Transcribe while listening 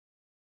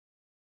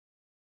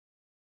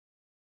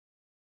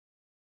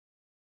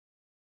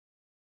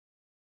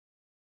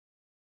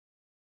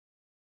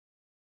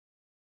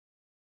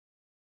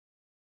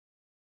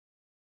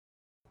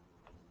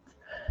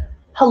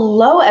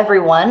Hello,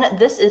 everyone.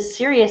 This is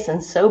Serious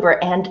and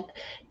Sober, and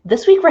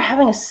this week we're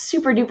having a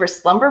super duper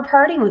slumber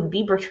party with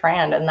B.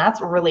 Bertrand, and that's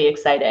really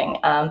exciting.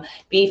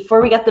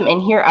 Before we get them in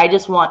here, I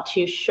just want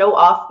to show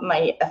off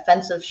my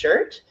offensive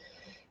shirt.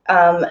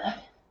 It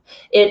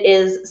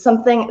is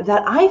something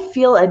that I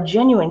feel a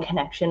genuine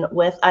connection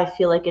with. I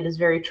feel like it is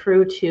very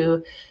true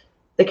to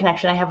the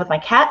connection I have with my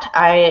cat.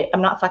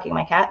 I'm not fucking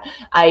my cat.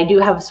 I do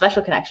have a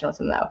special connection with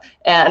him, though.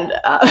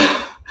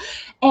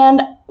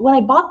 And when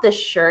I bought this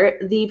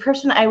shirt, the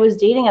person I was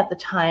dating at the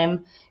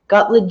time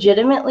got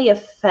legitimately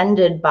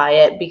offended by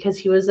it because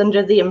he was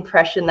under the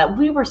impression that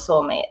we were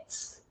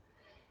soulmates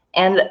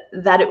and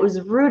that it was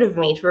rude of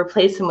me to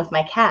replace him with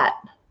my cat.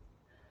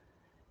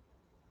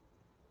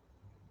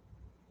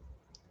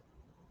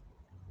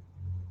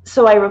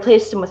 So I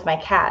replaced him with my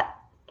cat.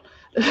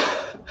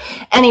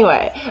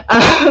 Anyway,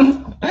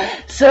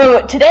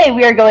 so today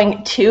we are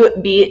going to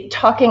be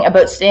talking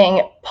about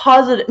staying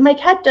positive. My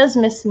cat does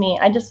miss me.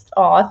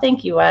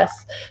 Thank you,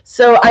 Wes.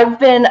 So I've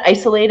been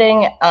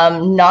isolating,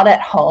 not at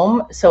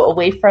home, so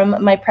away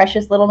from my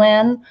precious little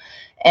man.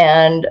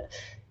 And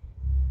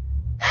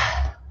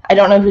I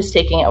don't know who's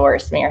taking it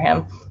worse, me or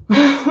him.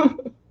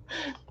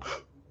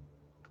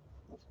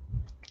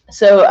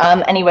 So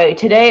anyway,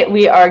 today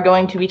we are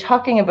going to be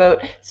talking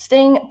about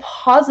staying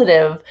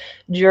positive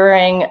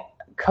during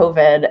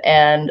COVID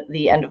and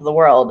the end of the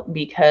world,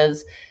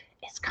 because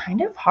it's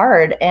kind of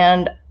hard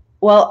and,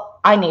 well,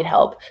 I need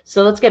help.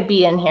 So let's get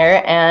B in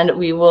here and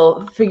we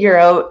will figure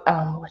out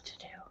what to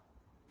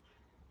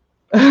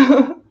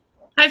do.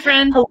 Hi,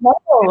 friend.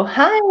 Hello.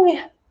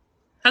 Hi.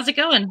 How's it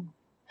going?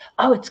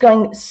 Oh, it's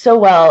going so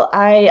well.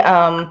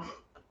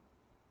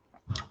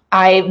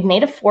 I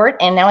made a fort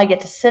and now I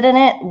get to sit in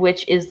it,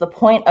 which is the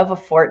point of a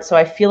fort. So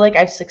I feel like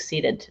I've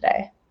succeeded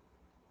today.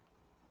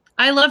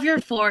 I love your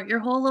fort. Your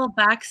whole little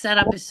back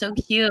setup is so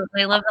cute.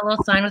 I love that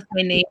little sign with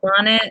my name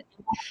on it.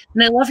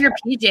 And I love your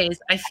PJs.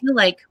 I feel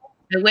like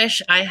I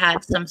wish I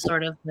had some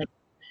sort of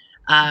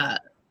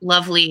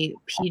lovely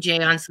PJ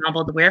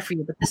ensemble to wear for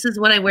you, but this is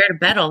what I wear to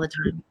bed all the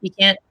time. You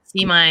can't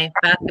see my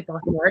basketball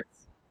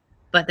shorts,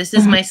 but this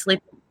is my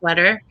sleeping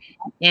sweater.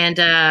 And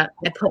I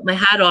put my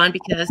hat on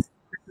because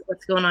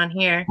what's going on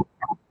here,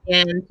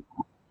 and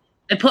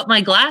I put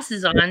my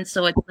glasses on,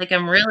 so it's like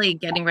I'm really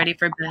getting ready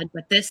for bed,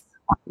 but this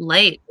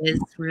light is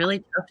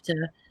really tough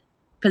to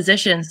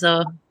position,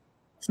 so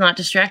it's not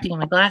distracting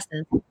my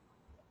glasses.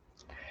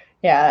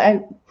 Yeah,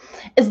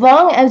 as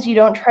long as you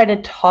don't try to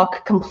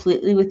talk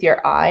completely with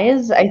your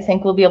eyes, I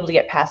think we'll be able to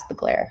get past the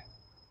glare.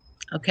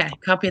 Okay,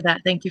 copy that.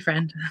 Thank you,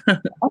 friend.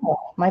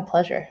 Oh, my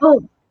pleasure.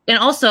 Oh, and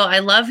also I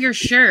love your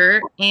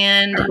shirt,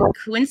 and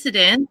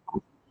coincidence,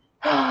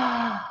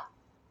 my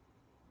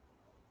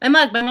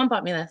mom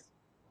bought me this.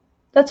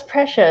 That's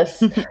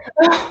precious.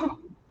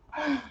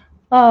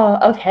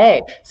 Oh,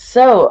 okay.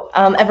 So,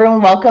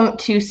 everyone, welcome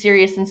to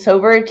Serious and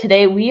Sober.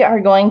 Today we are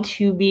going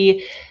to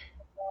be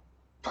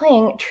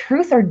playing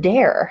Truth or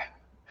Dare.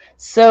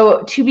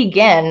 So, to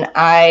begin,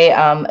 I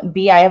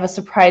have a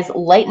surprise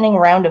lightning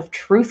round of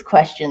truth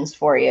questions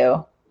for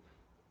you.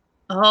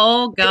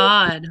 Oh,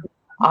 God.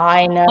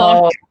 I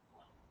know.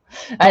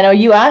 I know.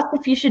 You asked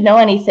if you should know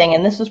anything,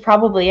 and this was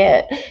probably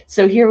it.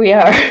 So here we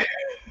are.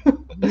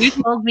 You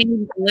told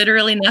me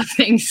literally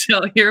nothing,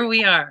 so here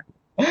we are.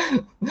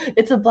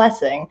 It's a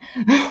blessing.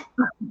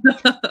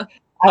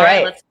 All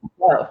right, let's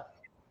go.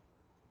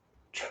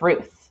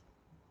 Truth.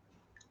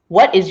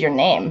 What is your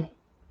name?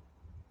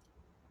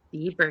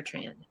 B.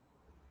 Bertrand.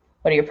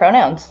 What are your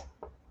pronouns?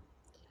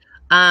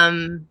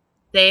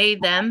 They,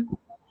 them.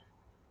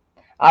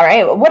 All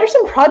right. What are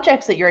some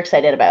projects that you're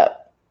excited about?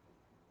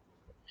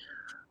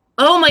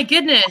 Oh my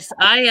goodness.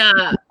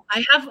 I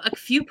have a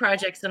few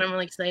projects that I'm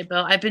really excited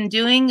about. I've been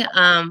doing,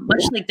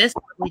 much like this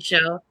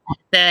show,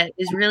 that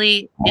is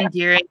really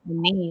endearing to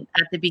me.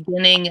 At the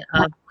beginning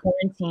of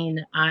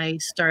quarantine, I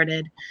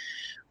started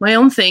my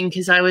own thing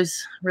because I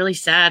was really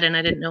sad and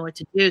I didn't know what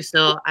to do.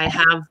 So I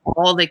have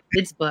all the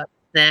kids' books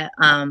that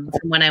from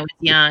when I was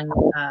young,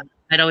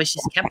 I'd always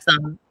just kept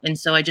them. And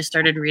so I just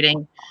started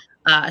reading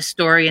a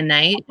story a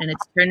night, and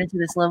it's turned into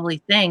this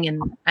lovely thing.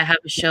 And I have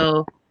a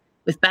show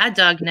with Bad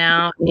Dog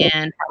now,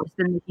 and I've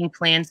been making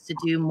plans to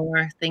do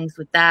more things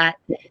with that.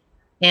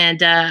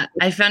 And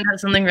I found out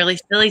something really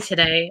silly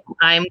today.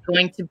 I'm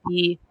going to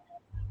be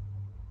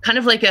kind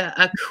of like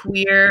a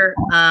queer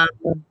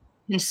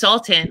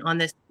consultant on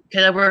this,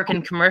 because I work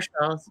in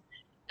commercials.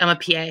 I'm a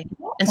PA.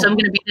 And so I'm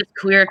going to be this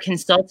queer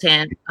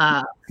consultant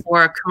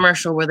for a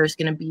commercial where there's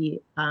going to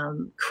be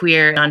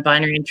queer,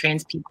 non-binary, and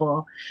trans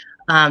people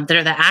that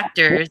are the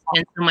actors.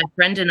 And so my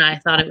friend and I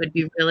thought it would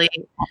be really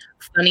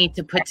funny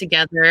to put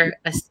together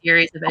a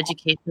series of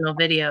educational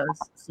videos.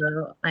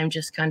 So I'm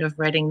just kind of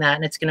writing that,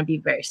 and it's going to be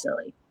very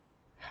silly.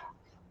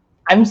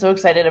 I'm so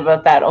excited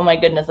about that. Oh my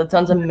goodness, that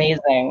sounds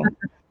amazing.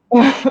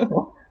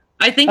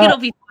 I think it'll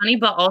be funny,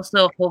 but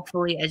also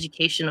hopefully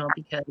educational,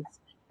 because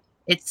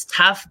it's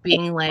tough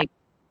being like,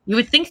 you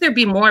would think there'd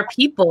be more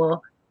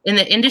people in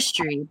the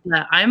industry,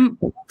 but I'm,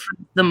 for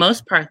the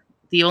most part,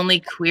 the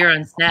only queer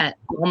on set,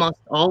 almost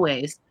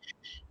always.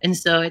 And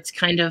so it's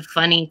kind of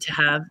funny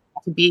to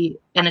be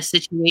in a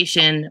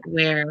situation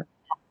where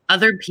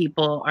other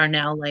people are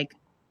now like,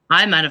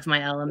 I'm out of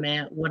my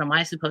element. What am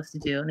I supposed to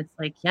do? And it's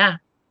like, yeah,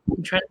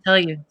 I'm trying to tell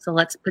you. So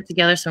let's put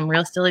together some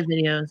real silly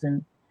videos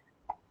and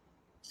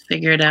just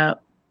figure it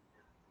out.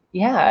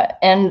 Yeah,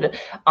 and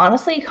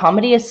honestly,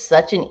 comedy is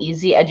such an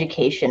easy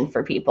education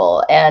for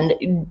people,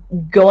 and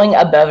going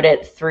about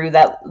it through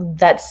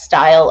that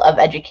style of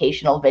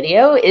educational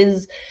video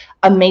is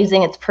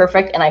amazing. It's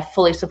perfect, and I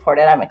fully support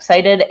it. I'm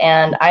excited,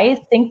 and I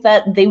think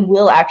that they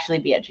will actually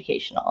be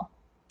educational.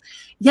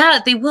 Yeah,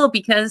 they will,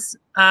 because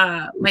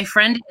my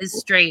friend is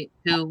straight,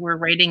 who we're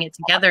writing it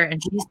together,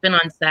 and she's been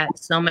on set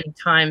so many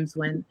times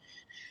when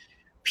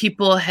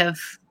people have,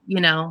 you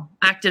know,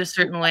 acted a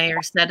certain way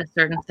or said a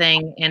certain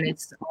thing, and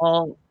it's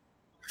all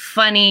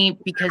funny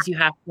because you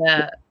have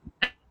to,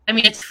 I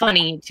mean, it's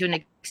funny to an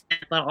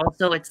extent, but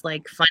also it's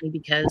like funny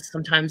because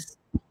sometimes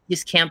you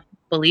just can't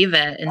believe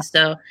it. And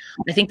so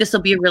I think this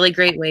will be a really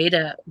great way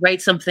to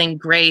write something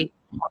great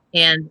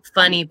and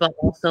funny, but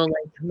also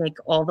like make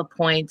all the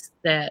points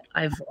that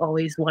I've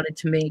always wanted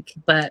to make,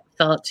 but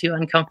felt too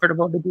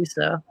uncomfortable to do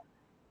so.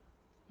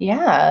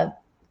 Yeah,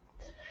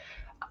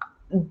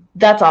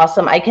 that's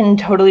awesome. I can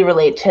totally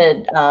relate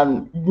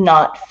to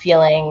not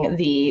feeling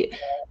the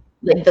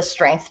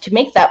strength to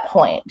make that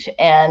point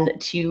and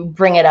to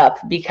bring it up,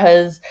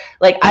 because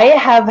like I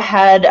have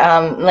had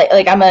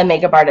like I'm a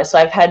makeup artist, so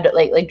I've had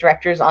like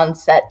directors on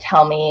set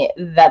tell me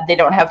that they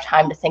don't have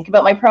time to think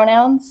about my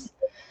pronouns.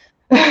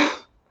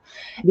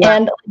 Yeah.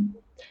 And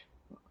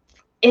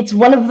it's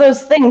one of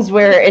those things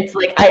where it's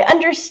like, I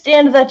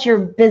understand that you're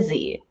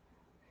busy,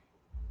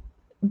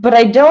 but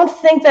I don't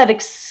think that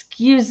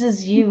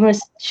excuses you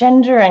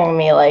misgendering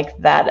me like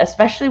that,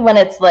 especially when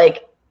it's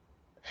like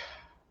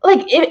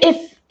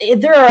if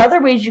there are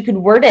other ways you could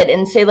word it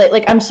and say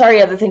like I'm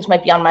sorry, other things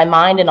might be on my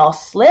mind and I'll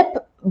slip,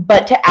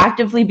 but to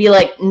actively be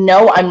like,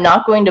 no, I'm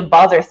not going to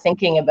bother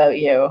thinking about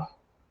you.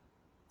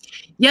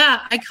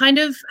 Yeah, I kind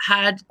of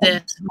had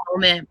this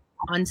moment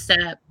on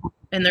set,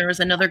 and there was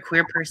another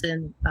queer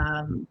person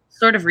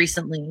sort of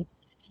recently,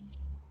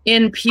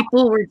 and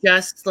people were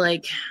just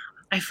like,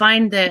 I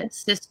find that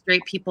cis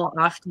straight people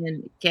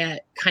often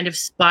get kind of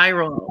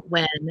spiral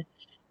when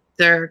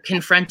they're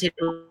confronted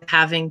with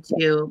having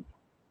to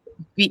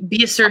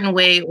be a certain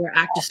way or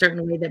act a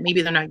certain way that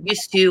maybe they're not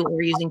used to,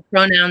 or using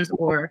pronouns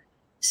or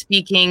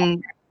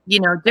speaking, you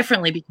know,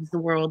 differently because the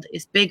world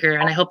is bigger.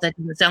 And I hope that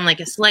doesn't sound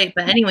like a slight,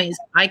 but anyways,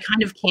 I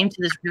kind of came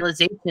to this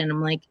realization. I'm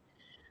like,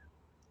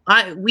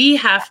 we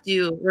have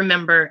to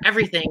remember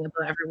everything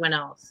about everyone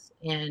else,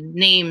 and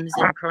names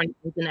and pronouns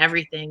and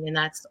everything. And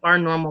that's our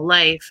normal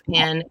life.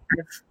 And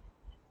if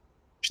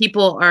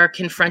people are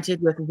confronted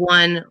with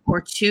one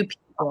or two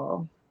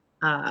people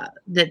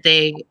that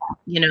they,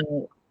 you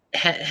know,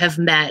 have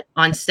met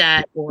on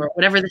set or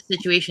whatever the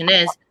situation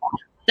is,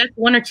 that's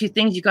one or two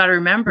things you got to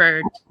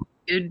remember,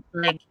 dude.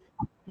 Like,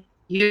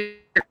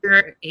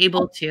 you're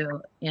able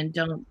to, and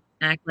don't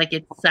act like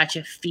it's such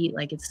a feat,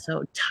 like it's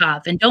so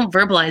tough, and don't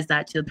verbalize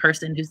that to the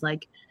person who's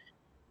like,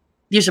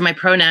 these are my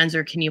pronouns,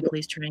 or can you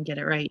please try and get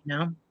it right? You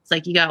know, it's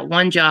like you got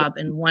one job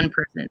and one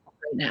person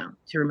right now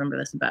to remember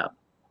this about.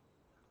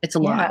 It's a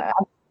lot.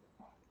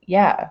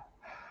 Yeah.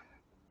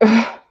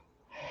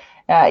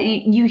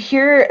 You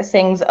hear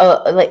things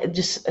like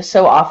just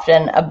so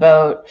often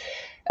about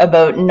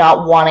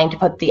not wanting to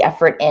put the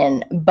effort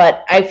in,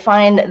 but I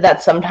find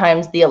that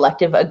sometimes the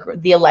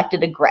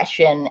elected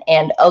aggression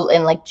and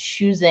like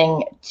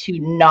choosing to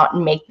not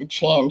make the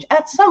change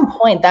at some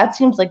point, that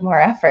seems like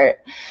more effort.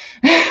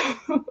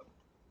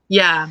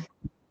 Yeah,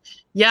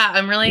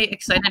 I'm really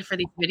excited for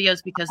these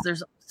videos because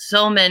there's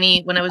so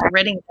many. When I was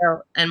writing it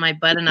out, and my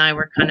bud and I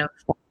were kind of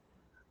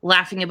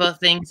laughing about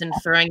things and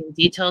throwing in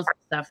details and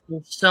stuff,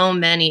 there's so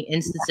many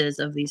instances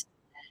of these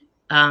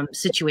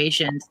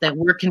situations that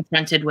we're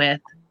confronted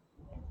with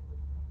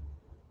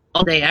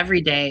all day, every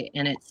day.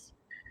 And it's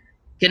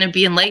going to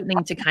be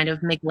enlightening to kind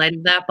of make light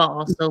of that, but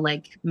also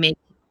like make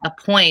a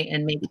point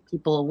and make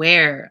people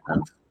aware of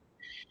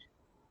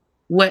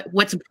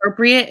what's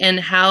appropriate and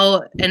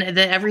how, and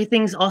that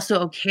everything's also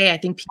okay. I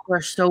think people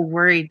are so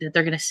worried that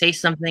they're going to say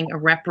something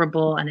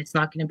irreparable and it's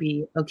not going to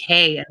be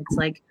okay. And it's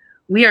like,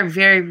 we are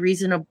very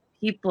reasonable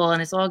people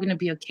and it's all going to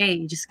be okay.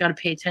 You just got to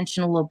pay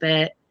attention a little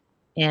bit.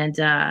 And,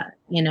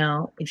 you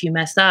know, if you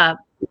mess up,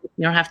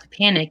 you don't have to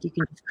panic. You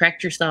can just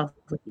correct yourself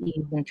with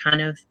ease and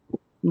kind of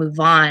move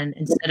on,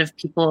 instead of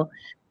people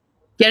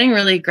getting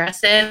really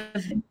aggressive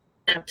and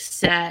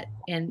upset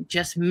and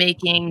just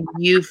making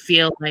you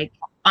feel like,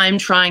 I'm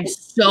trying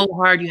so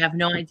hard. You have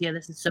no idea.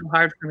 This is so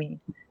hard for me.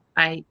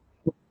 I'm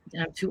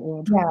too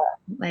old. Yeah.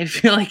 I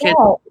feel like it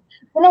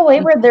in a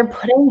way where they're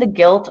putting the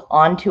guilt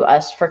onto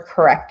us for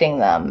correcting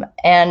them.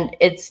 And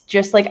it's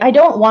just like, I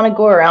don't want to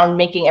go around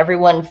making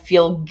everyone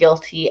feel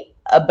guilty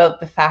about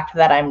the fact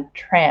that I'm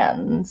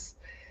trans,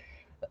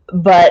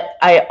 but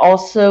I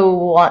also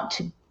want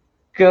to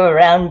go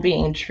around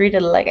being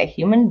treated like a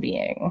human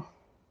being.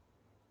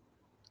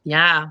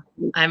 Yeah,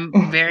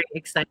 I'm very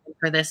excited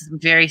for this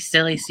very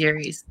silly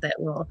series that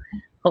will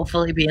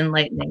hopefully be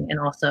enlightening and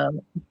also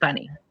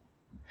funny.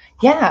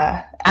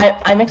 Yeah,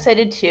 I'm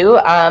excited too.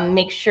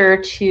 Make sure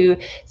to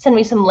send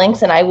me some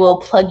links and I will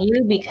plug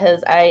you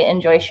because I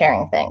enjoy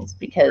sharing things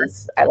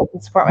because I like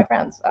to support my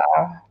friends.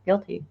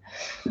 Guilty.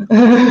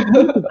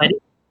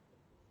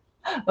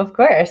 Of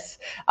course.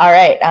 All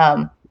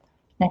right.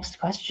 Next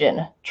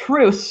question.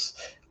 Truce.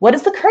 What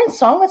is the current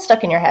song that's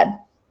stuck in your head?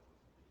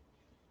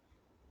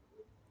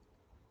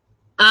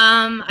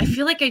 I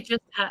feel like I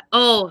just had,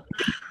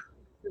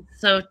 it's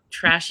so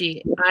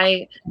trashy.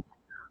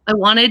 I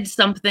wanted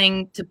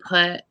something to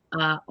put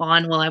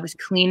on while I was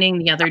cleaning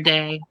the other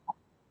day,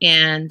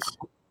 and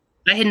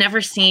I had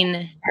never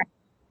seen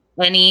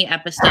any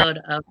episode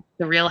of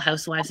The Real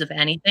Housewives of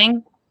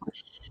anything.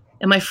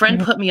 And my friend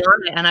put me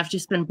on it, and I've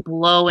just been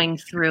blowing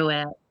through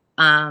it.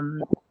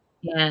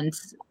 And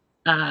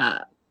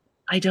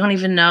I don't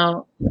even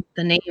know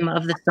the name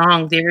of the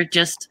song.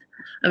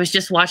 I was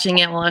just watching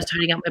it while I was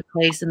tidying up my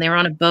place, and they were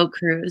on a boat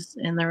cruise,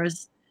 and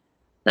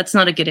that's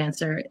not a good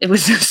answer. It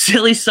was a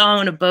silly song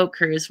on a boat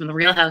cruise from The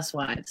Real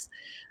Housewives.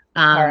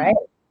 All right.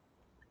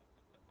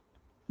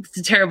 It's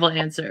a terrible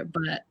answer,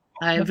 but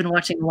I've been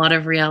watching a lot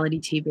of reality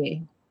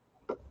TV.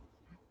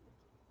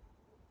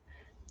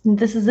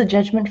 This is a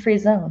judgment-free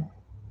zone.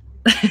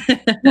 I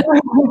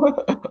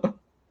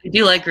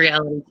do like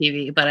reality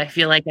TV, but I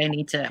feel like I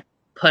need to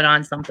put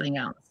on something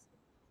else.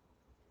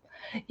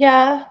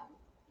 Yeah.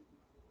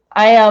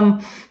 I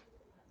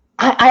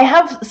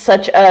have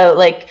such a,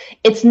 like,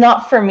 it's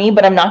not for me,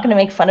 but I'm not going to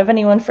make fun of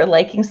anyone for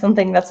liking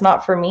something that's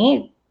not for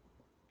me.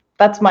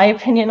 That's my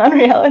opinion on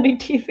reality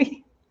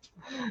TV.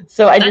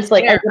 So I just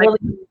like, I really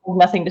have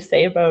nothing to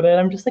say about it.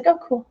 I'm just like, oh,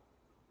 cool.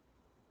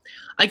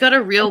 I got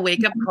a real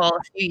wake-up call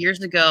a few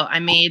years ago. I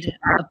made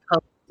a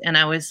post and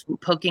I was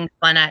poking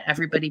fun at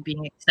everybody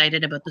being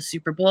excited about the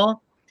Super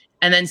Bowl.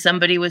 And then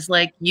somebody was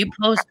like, you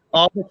post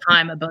all the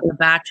time about The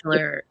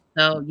Bachelor,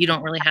 so you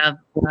don't really have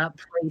a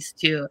place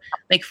to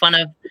make fun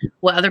of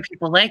what other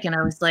people like. And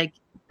I was like,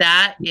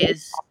 that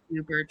is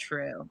super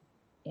true.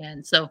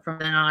 And so from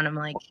then on, I'm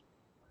like,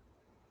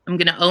 I'm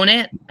going to own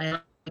it. I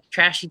like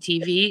trashy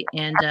TV,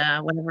 and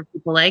whatever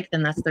people like,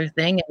 then that's their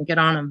thing, and get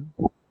on them.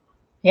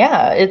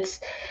 Yeah, it's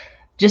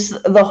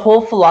just the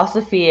whole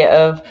philosophy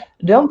of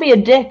don't be a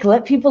dick.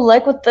 Let people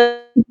like what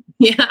the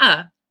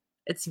yeah,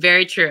 it's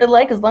very true. They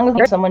like, as long as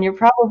they're someone you're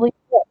probably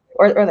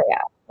or they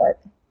are. But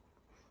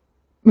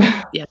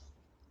yeah.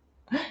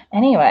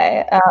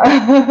 Anyway,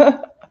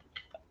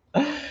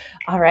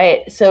 all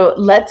right. So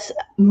let's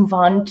move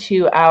on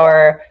to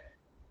our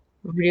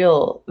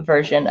real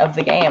version of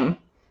the game.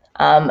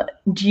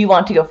 Do you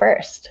want to go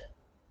first?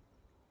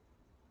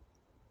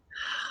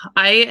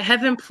 I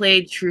haven't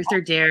played Truth or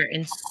Dare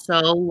in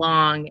so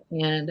long,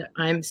 and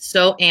I'm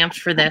so amped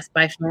for this,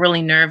 but I feel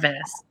really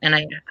nervous, and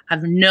I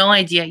have no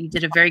idea. You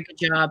did a very good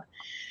job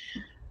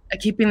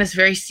at keeping this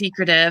very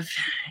secretive,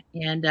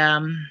 and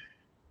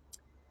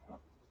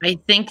I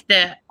think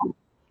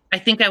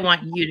I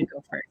want you to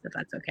go first, if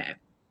that's okay.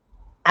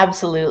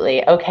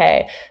 Absolutely.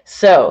 Okay.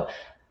 So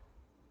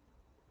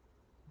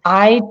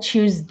I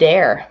choose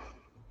Dare.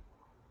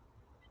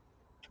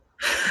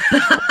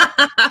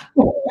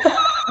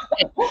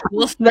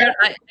 We'll start.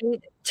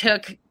 It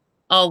took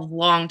a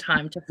long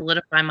time to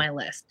solidify my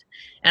list,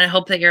 and I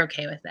hope that you're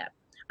okay with that.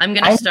 I'm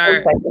going to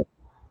start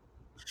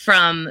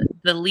from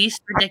the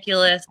least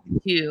ridiculous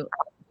to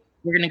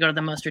we're going to go to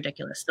the most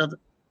ridiculous. So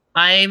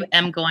I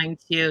am going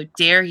to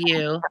dare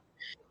you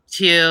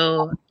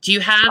to. Do you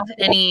have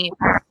any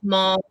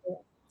small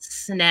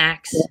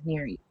snacks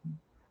near you?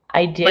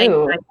 I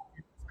do. Like,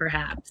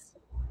 perhaps.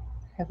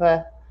 I have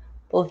a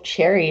bowl of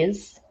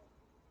cherries.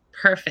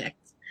 Perfect.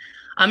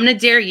 I'm going to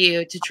dare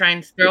you to try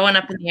and throw one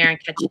up in the air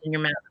and catch it in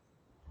your mouth.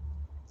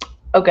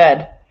 Oh,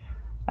 good.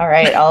 All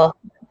right. I'll.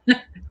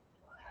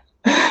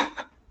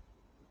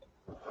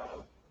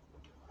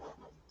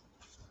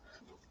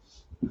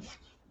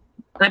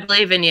 I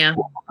believe in you.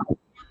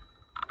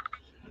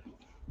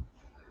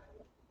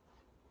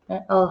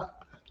 I'll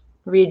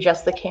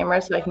readjust the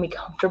camera so I can be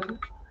comfortable.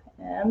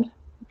 And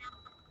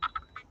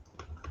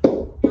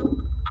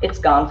it's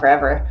gone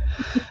forever.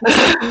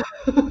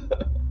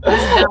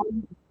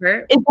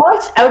 It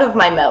bounced out of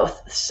my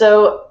mouth,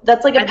 so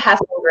that's like a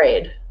passing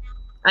grade.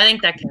 I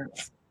think that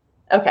counts.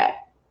 Okay.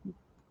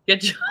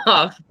 Good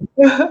job.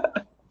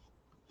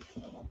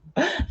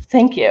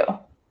 Thank you.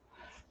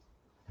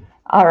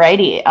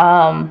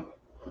 Alrighty.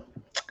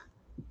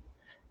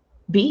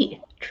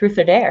 B, Truth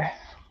or Dare?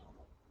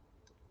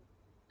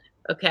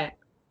 Okay.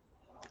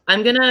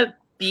 I'm going to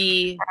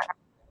be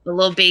a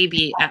little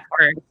baby at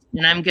first,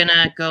 and I'm going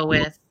to go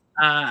with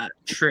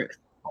truth.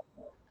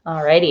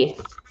 Alrighty.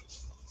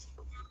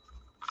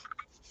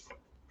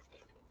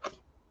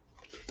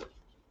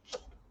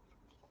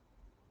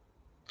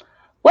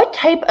 What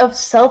type of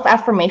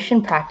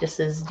self-affirmation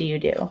practices do you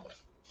do?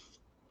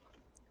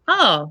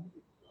 Oh,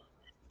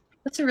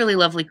 that's a really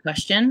lovely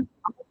question.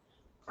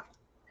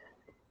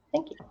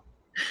 Thank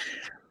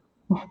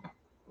you.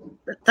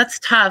 That's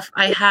tough.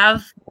 I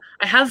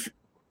have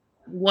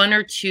one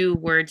or two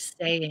word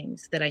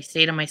sayings that I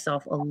say to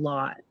myself a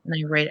lot, and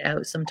I write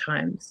out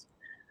sometimes.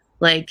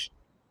 Like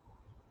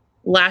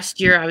last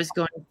year, I was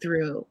going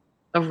through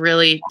a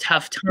really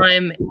tough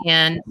time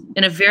and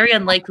in a very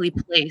unlikely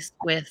place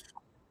with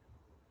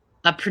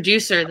a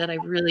producer that I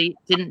really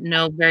didn't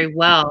know very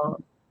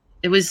well.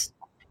 It was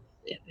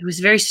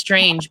very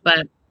strange,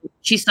 but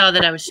she saw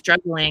that I was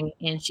struggling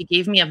and she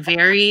gave me a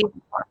very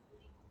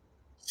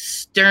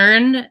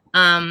stern,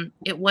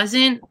 it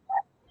wasn't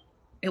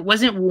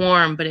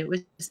warm, but it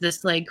was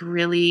this like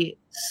really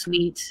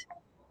sweet,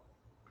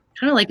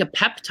 kind of like a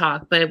pep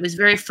talk, but it was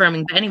very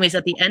affirming. But anyways,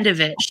 at the end of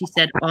it, she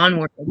said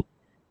onward.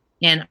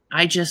 And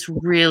I just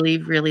really,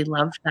 really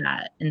loved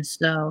that. And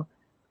so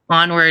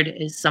onward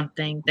is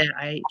something that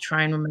I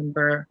try and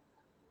remember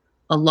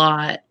a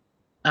lot.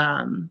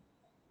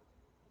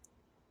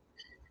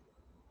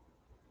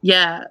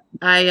 Yeah,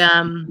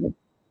 do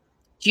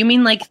you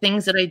mean like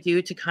things that I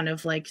do to kind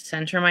of like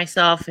center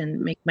myself and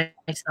make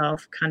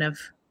myself kind of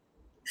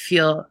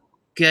feel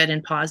good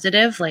and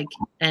positive? Like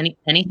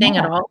anything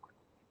at all?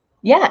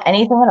 Yeah,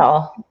 anything at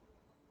all.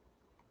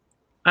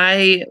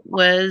 I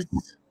was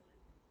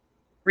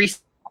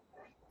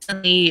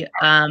recently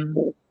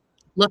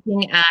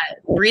looking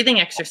at breathing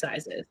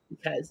exercises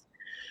because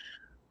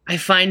I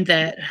find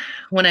that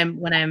when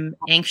I'm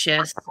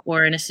anxious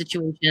or in a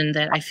situation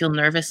that I feel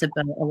nervous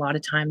about, a lot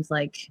of times,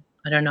 like,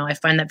 I don't know, I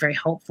find that very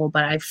helpful,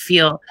 but I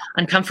feel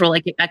uncomfortable.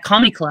 Like at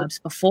comedy clubs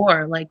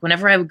before, like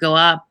whenever I would go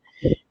up,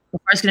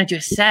 before I was going to do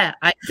a set,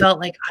 I felt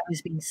like I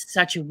was being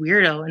such a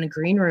weirdo in a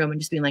green room and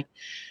just being like,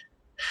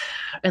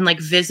 and like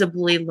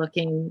visibly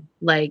looking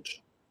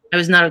like I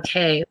was not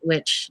okay,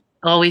 which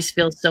always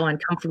feels so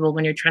uncomfortable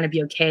when you're trying to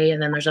be okay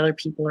and then there's other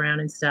people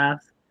around and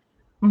stuff.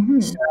 Mm-hmm.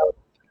 So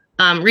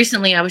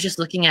recently I was just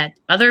looking at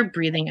other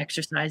breathing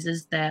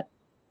exercises that,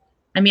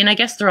 I mean, I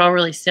guess they're all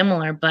really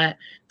similar, but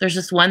there's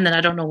this one that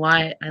I don't know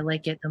why I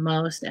like it the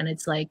most. And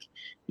it's like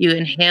you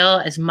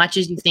inhale as much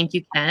as you think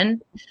you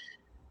can.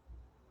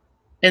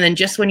 And then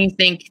just when you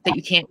think that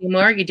you can't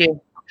anymore, you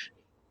do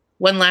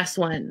one last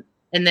one.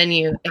 And then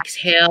you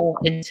exhale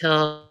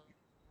until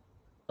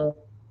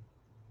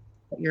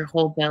your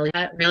whole belly.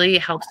 That really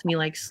helps me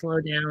like slow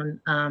down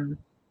a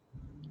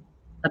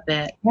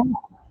bit. Yeah.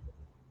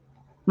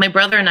 My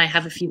brother and I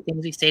have a few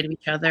things we say to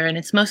each other, and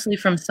it's mostly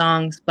from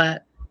songs,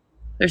 but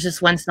there's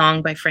this one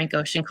song by Frank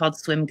Ocean called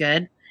Swim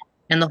Good.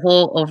 And the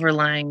whole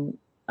overlying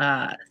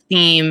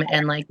theme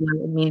and like what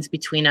it means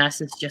between us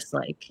is just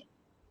like,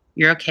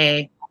 you're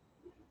okay,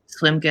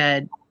 swim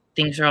good,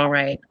 things are all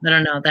right. I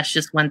don't know. That's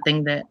just one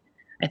thing that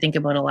I think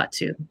about a lot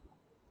too.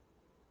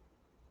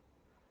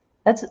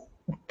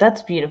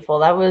 That's beautiful.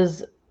 That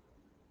was,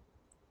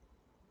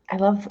 I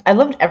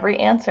loved every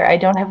answer. I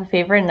don't have a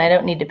favorite and I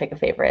don't need to pick a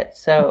favorite.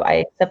 So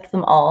I accept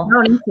them all.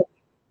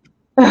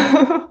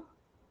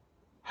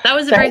 That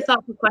was a very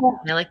thoughtful question.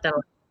 I like that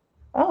one.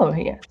 Oh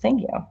yeah,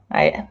 thank you.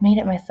 I made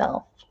it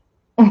myself.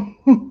 All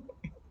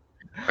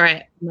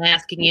right. Am I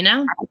asking you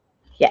now?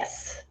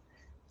 Yes.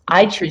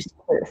 I choose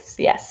truth.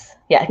 Yes.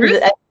 Yeah.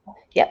 Truth?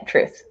 Yeah,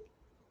 truth.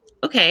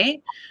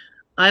 Okay.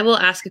 I will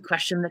ask a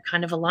question that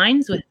kind of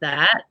aligns with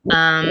that.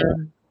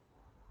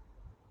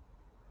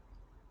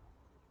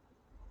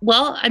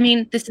 Well, I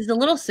mean, this is a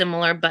little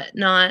similar, but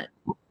not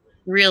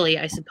really,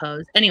 I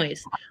suppose.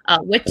 Anyways,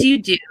 what do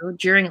you do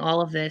during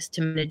all of this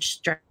to manage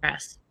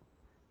stress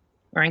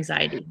or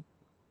anxiety?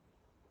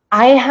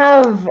 I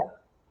have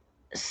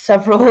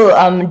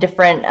several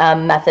different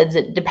methods.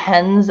 It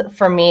depends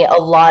for me a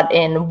lot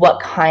in what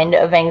kind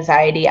of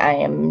anxiety I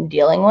am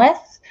dealing with.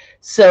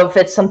 So if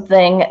it's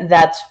something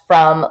that's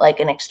from like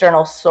an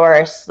external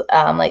source,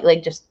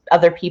 like just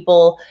other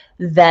people,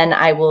 then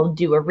I will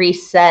do a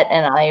reset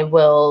and I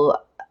will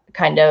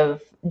kind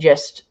of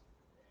just,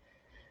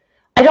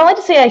 I don't like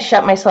to say I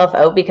shut myself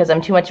out because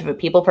I'm too much of a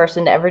people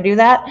person to ever do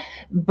that,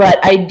 but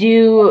I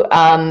do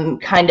I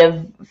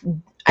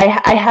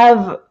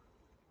have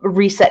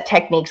reset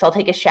techniques. I'll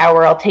take a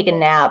shower, I'll take a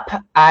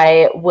nap.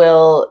 I've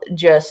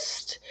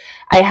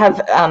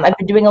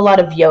been doing a lot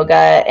of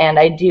yoga and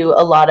I do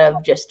a lot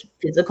of just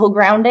physical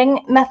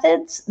grounding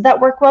methods that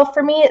work well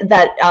for me.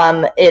 That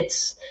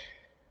it's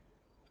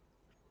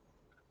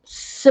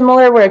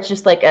similar where it's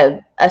just like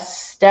a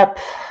step,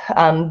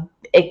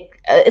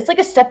 it's like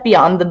a step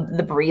beyond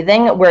the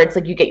breathing where it's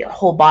like you get your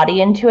whole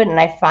body into it. And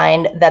I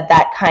find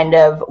that kind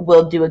of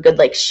will do a good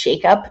like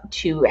shake up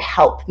to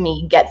help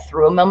me get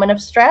through a moment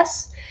of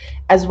stress,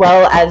 as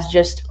well as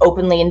just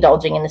openly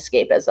indulging in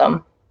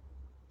escapism.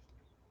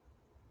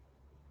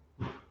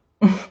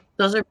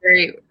 Those are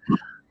very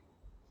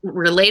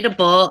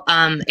relatable,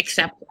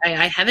 except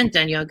I haven't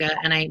done yoga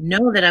and I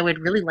know that I would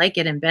really like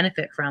it and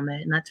benefit from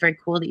it. And that's very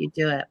cool that you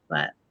do it,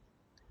 but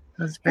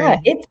that's very...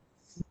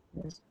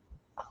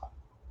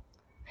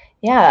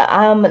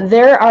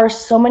 there are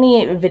so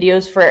many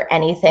videos for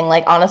anything.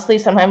 Like, honestly,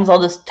 sometimes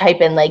I'll just type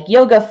in like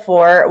yoga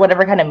for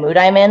whatever kind of mood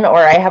I'm in, or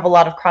I have a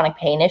lot of chronic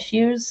pain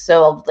issues.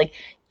 So I'll like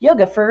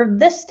yoga for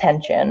this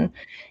tension.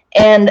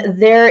 And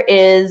there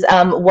is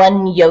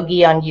one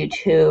yogi on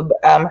YouTube.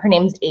 Her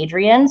name's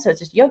Adrienne, so it's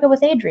just Yoga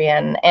with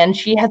Adrienne, and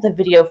she has a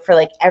video for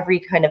like every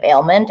kind of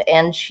ailment,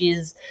 and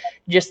she's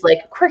just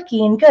like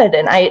quirky and good.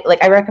 And I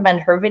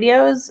recommend her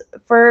videos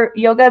for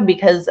yoga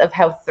because of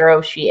how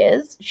thorough she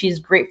is. She's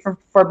great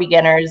for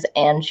beginners,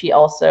 and she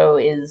also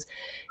is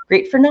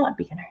great for not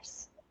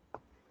beginners.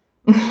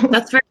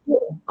 That's very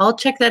cool. I'll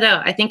check that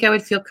out. I think I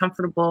would feel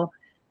comfortable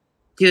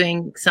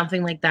doing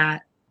something like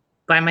that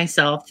by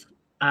myself.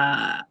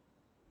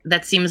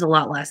 That seems a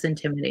lot less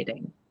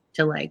intimidating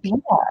to like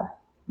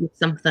look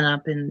something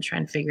up and try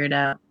and figure it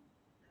out.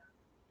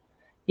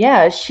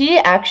 Yeah, she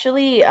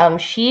actually,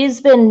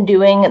 she's been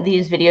doing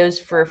these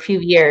videos for a few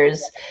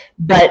years,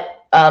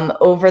 but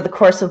over the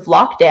course of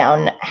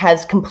lockdown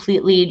has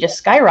completely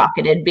just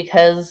skyrocketed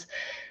because,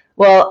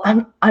 well,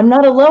 I'm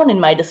not alone in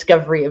my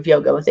discovery of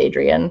Yoga with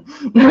Adrienne.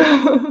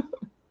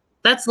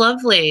 That's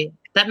lovely.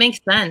 That makes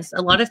sense.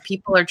 A lot of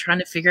people are trying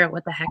to figure out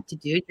what the heck to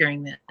do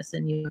during this,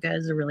 and yoga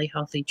is a really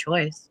healthy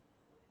choice.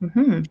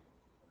 Mm-hmm.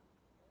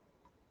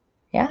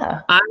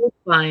 Yeah. I would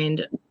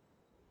find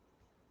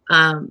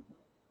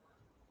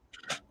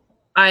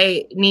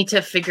I need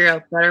to figure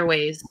out better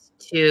ways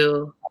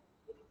to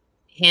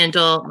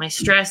handle my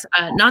stress.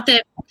 Not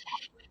that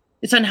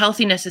it's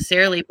unhealthy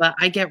necessarily, but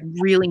I get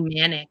really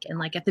manic, and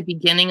like at the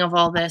beginning of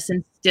all this,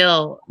 and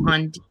still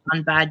on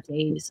bad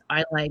days,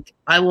 I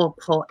will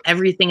pull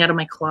everything out of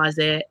my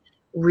closet,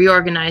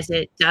 reorganize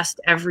it,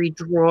 dust every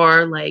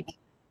drawer, like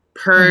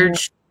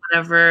purge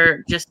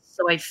whatever, just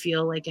so I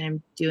feel like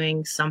I'm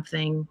doing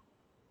something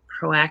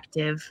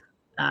proactive,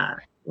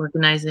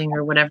 organizing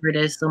or whatever it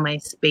is, so my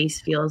space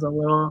feels a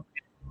little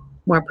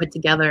more put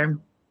together.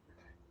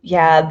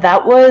 Yeah,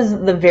 that was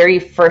the very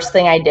first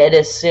thing I did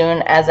as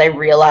soon as I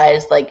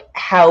realized like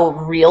how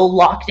real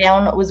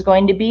lockdown was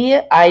going to be.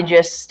 I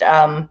just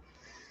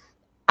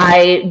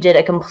I did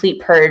a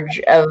complete purge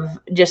of,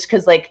 just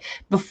because like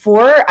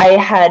before I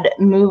had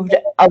moved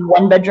a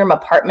 1-bedroom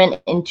apartment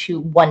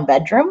into 1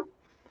 bedroom.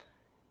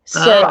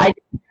 So I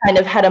kind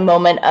of had a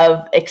moment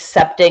of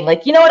accepting,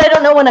 like, you know what, I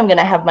don't know when I'm going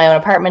to have my own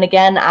apartment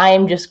again.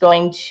 I'm just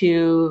going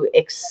to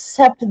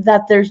accept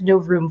that there's no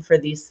room for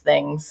these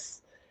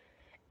things.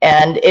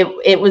 And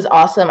it was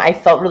awesome. I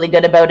felt really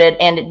good about it,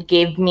 and it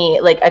gave me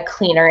like a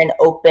cleaner and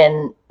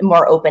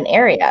more open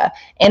area.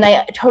 And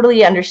I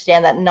totally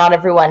understand that not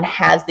everyone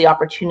has the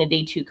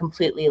opportunity to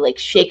completely like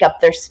shake up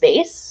their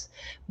space,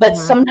 but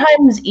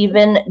sometimes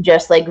even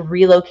just like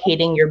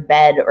relocating your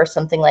bed or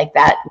something like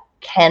that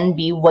can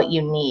be what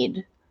you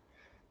need.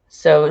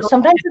 So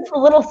sometimes it's the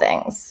little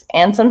things,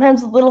 and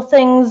sometimes the little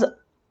things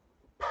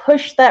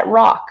push that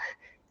rock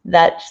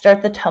that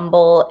start the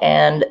tumble,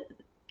 and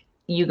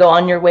you go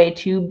on your way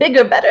to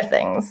bigger, better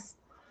things.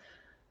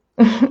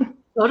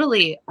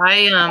 Totally.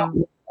 I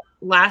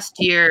last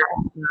year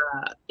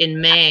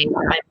in May,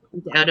 I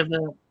moved out of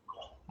a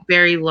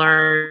very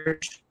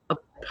large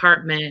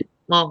apartment.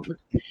 Well,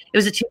 it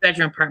was a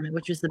 2-bedroom apartment,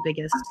 which was the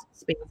biggest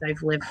space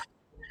I've lived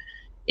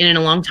in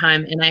a long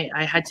time. And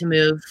I had to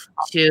move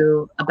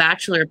to a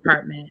bachelor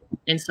apartment.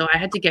 And so I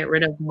had to get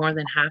rid of more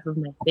than half of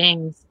my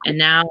things. And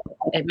now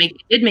it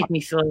did make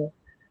me feel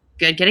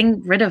good.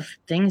 Getting rid of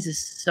things is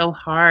so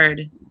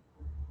hard,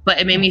 but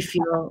it made me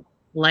feel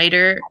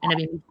lighter and it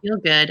made me feel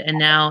good. And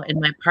now in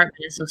my apartment,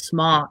 it's so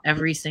small,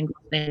 every single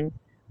thing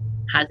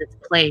has its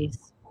place,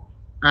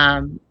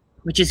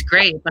 which is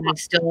great. But I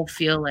still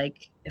feel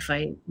like if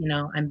I'm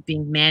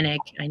being manic,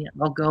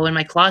 I'll go in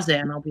my closet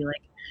and I'll be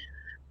like,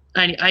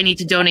 I need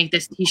to donate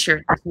this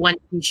t-shirt, this one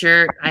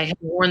t-shirt. I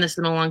haven't worn this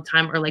in a long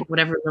time, or like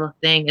whatever little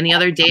thing. And the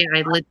other day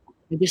I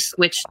just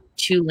switched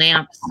 2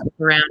 lamps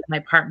around my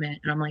apartment,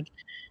 and I'm like,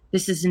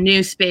 this is a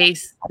new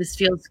space. This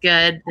feels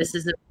good. This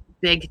is a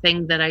big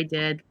thing that I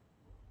did.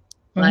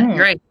 But you're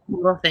right,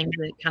 little things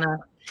that kind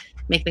of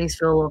make things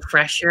feel a little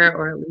fresher,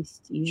 or at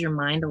least use your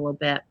mind a little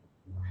bit.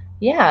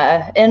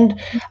 Yeah. And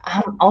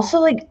also,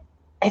 like,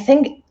 I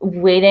think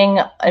waiting,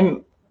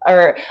 when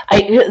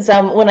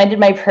I did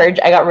my purge,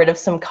 I got rid of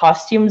some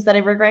costumes that I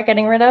regret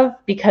getting rid of,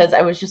 because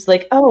I was just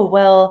like, oh,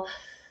 well,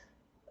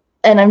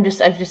 and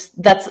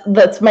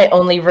that's my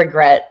only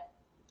regret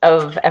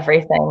of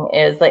everything,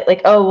 is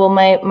like, oh, well,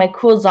 my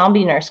cool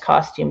zombie nurse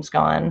costume's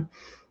gone.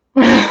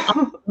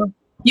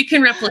 You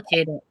can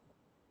replicate it.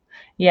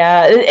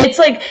 Yeah, it's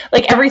like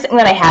everything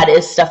that I had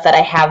is stuff that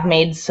I have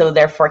made, so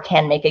therefore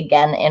can make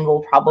again, and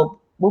will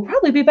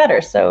probably be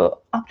better. So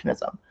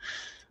optimism.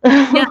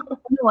 Yeah, you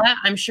know what?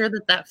 I'm sure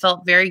that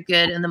felt very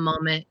good in the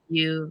moment,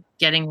 you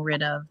getting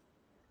rid of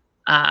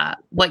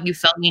what you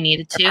felt you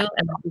needed to,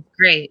 and that was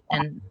great.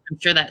 And I'm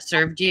sure that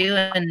served you.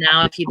 And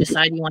now if you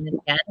decide you want it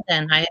again,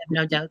 then I have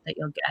no doubt that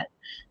you'll get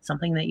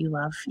something that you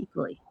love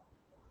equally.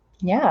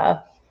 Yeah.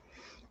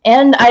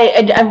 And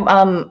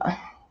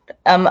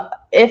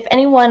if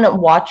anyone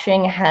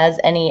watching has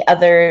any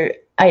other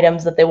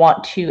items that they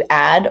want to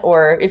add,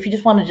 or if you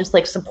just want to just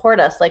like support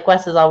us, like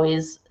Wes is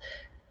always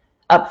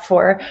up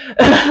for,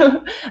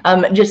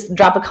 just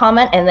drop a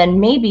comment, and then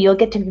maybe you'll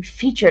get to be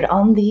featured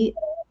on the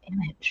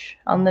image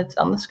on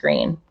the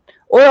screen,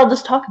 or I'll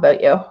just talk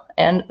about you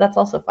and that's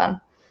also fun.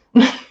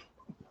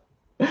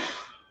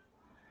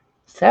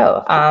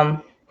 So,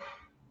 I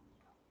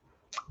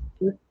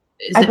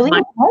believe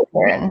it's my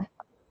turn.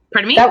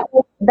 Pardon me?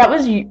 That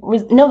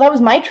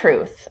was my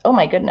truth. Oh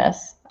my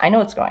goodness. I know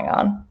what's going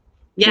on.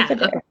 Yeah.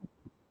 Okay.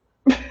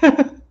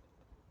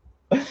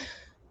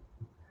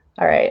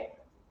 All right.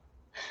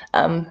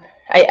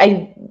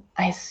 I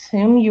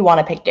assume you want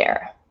to pick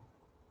dare.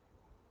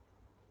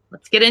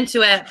 Let's get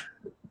into it.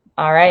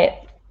 All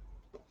right.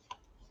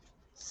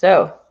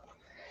 So,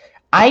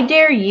 I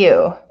dare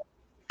you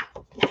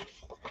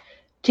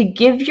to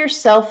give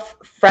yourself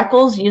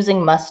freckles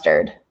using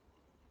mustard.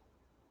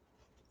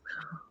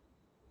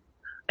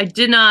 I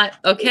did not.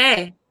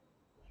 Okay.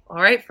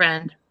 All right,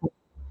 friend.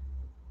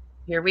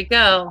 Here we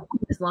go.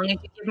 As long as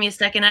you give me a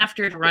second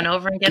after to run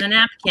over and get a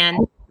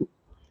napkin.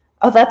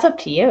 Oh, that's up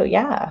to you.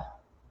 Yeah.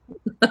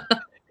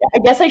 I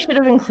guess I should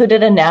have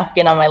included a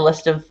napkin on my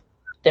list of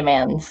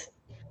demands.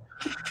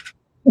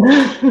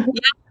 Yeah,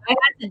 I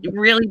had to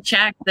really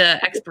check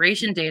the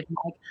expiration date. I'm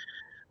like,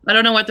 I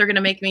don't know what they're going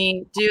to make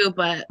me do,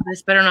 but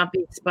this better not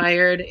be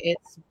expired.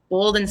 It's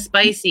bold and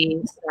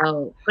spicy,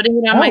 so putting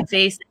it on my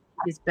face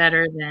is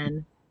better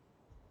than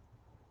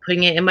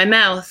putting it in my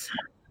mouth.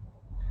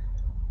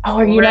 Oh,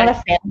 are you not a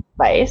fan of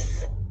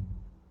spice?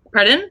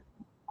 Pardon?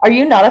 Are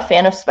you not a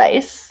fan of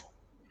spice?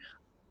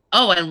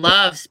 Oh, I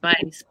love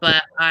spice,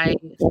 but I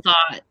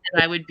thought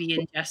that I would be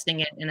ingesting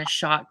it in a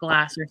shot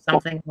glass or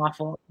something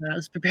awful. I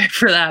was prepared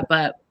for that,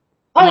 but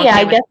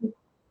I guess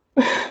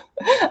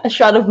a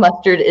shot of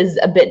mustard is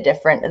a bit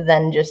different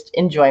than just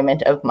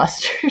enjoyment of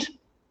mustard.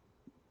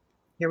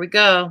 Here we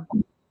go.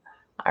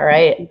 All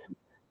right.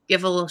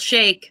 Give a little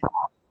shake.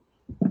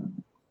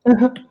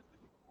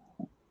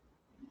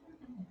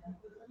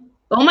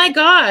 Oh my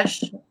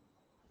gosh.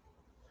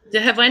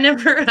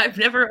 I've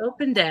never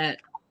opened it.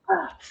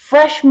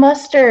 Fresh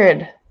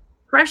mustard.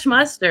 Fresh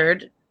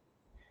mustard.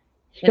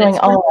 Going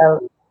all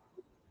out.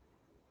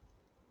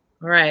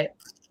 All right.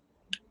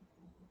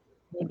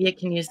 Maybe I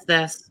can use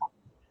this.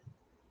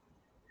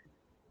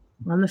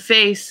 On the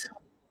face.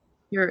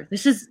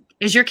 Is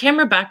your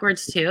camera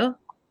backwards too?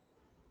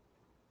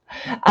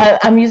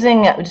 I'm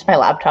using just my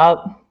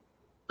laptop.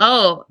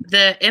 Oh,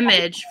 the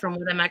image from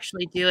what I'm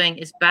actually doing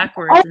is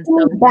backwards. And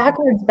so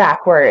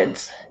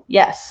backwards.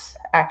 Yes,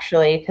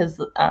 actually,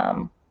 because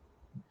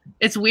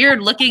it's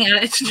weird looking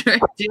at it trying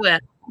to do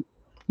it.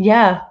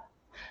 Yeah,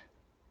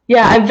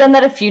 I've done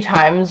that a few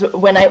times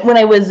when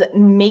I was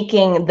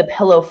making the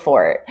pillow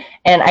fort,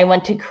 and I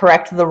went to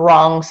correct the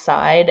wrong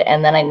side,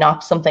 and then I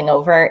knocked something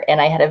over, and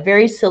I had a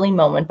very silly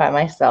moment by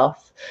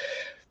myself.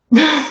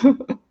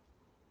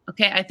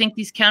 Okay, I think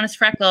these count as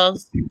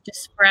freckles,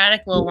 just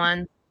sporadic little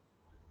ones.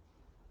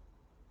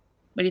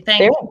 What do you think?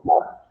 There we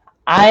go.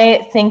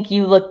 I think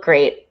you look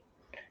great.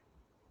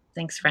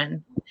 Thanks,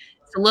 friend.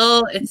 I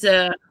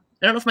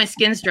don't know if my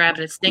skin's dry,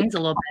 but it stings a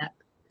little bit.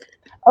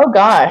 Oh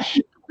gosh.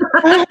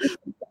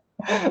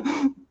 I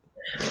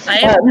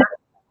am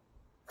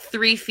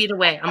 3 feet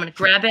away. I'm gonna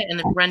grab it and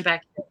then run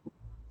back.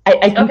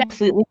 I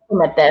completely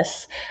admit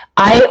this.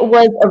 My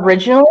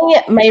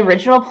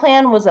original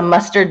plan was a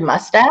mustard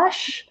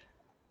mustache,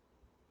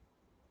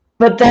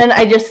 but then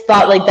I just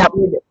thought like that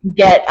would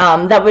get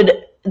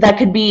that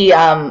could be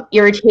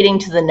irritating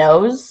to the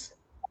nose.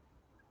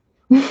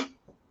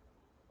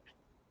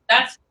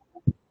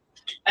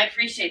 I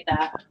appreciate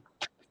that.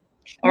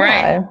 All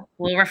right,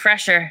 little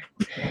refresher.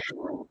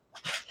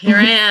 Here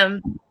I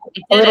am.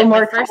 I did it.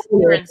 My first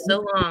year in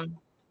so long.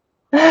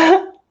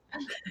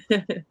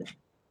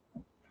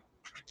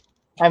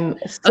 I'm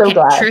so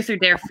glad. Truth or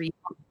dare for you?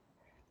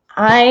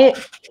 I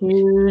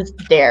choose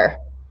dare.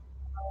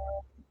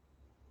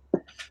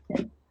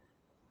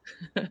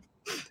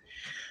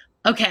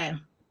 Okay.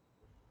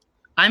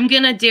 I'm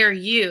going to dare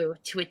you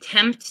to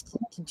attempt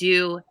to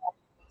do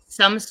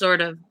some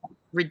sort of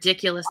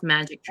ridiculous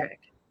magic trick.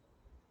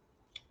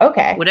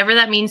 Okay. Whatever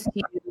that means to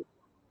you.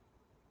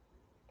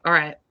 All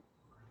right.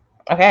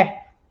 Okay.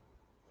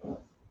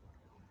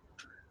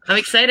 I'm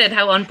excited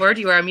how on board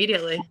you are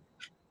immediately.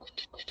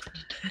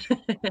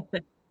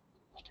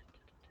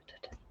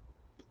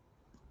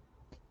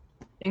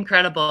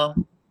 Incredible.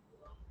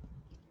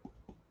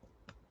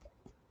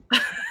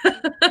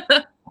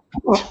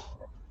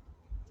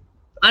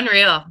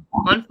 Unreal.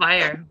 On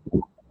fire.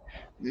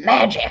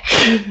 Magic.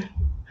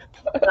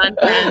 Done,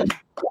 friend.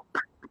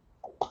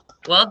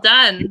 Well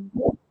done.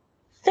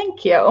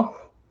 Thank you.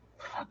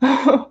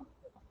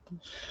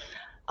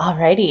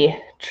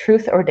 Alrighty.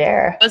 Truth or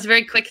dare? That was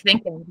very quick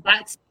thinking.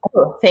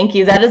 Thank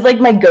you. That is like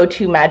my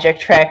go-to magic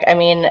trick. I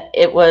mean,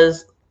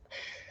 that's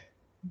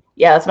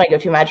my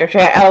go-to magic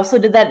trick. I also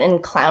did that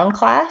in clown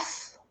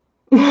class.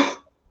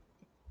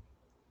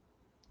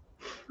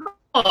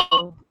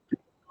 Oh.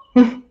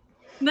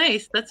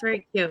 Nice. That's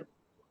very cute.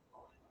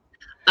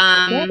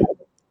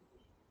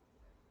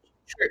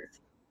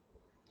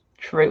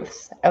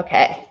 Truth.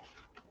 Okay.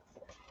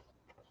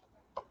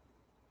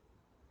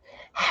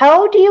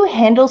 How do you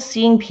handle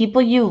seeing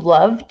people you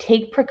love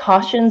take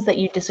precautions that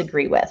you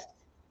disagree with?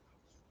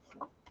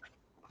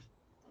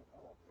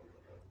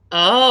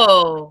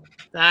 Oh.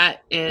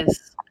 That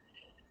is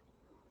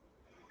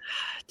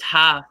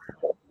tough.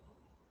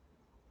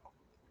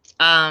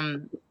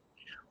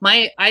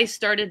 I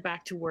started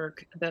back to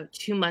work about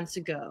 2 months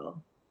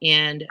ago,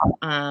 and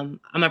I'm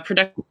a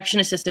production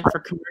assistant for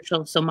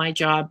commercials. So my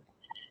job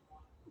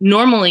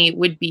normally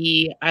would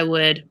be I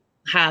would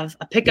have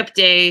a pickup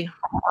day,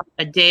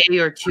 a day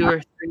or 2 or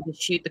 3 to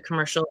shoot the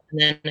commercial, and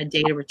then a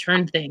day to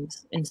return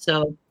things. And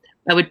so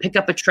I would pick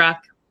up a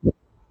truck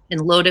and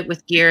load it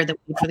with gear that we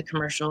need for the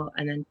commercial,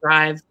 and then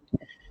drive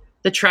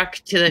the truck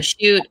to the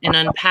shoot and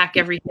unpack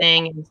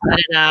everything and set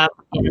it up.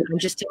 And I'm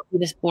just telling you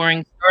this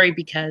boring story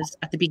because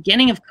at the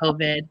beginning of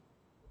COVID,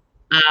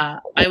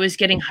 I was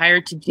getting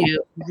hired to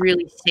do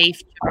really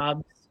safe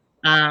jobs.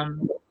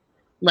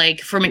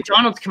 Like for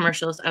McDonald's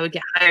commercials, I would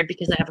get hired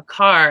because I have a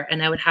car,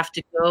 and I would have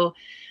to go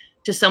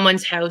to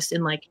someone's house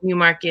in like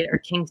Newmarket or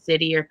King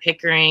City or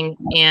Pickering,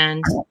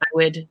 and I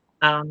would,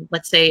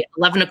 let's say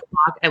 11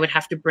 o'clock, I would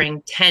have to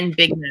bring 10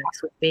 Big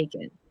Macs with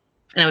bacon,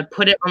 and I would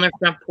put it on their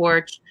front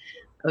porch.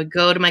 I would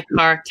go to my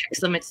car, text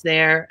them it's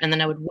there, and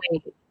then I would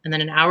wait. And then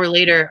an hour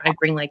later, I'd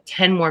bring like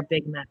 10 more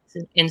Big Macs.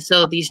 And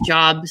so these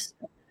jobs,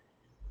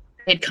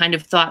 I had kind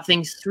of thought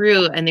things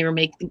through, and they were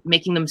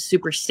making them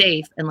super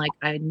safe. And like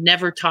I had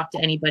never talked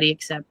to anybody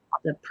except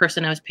the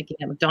person I was picking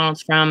at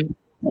McDonald's from.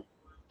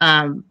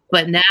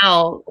 But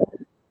now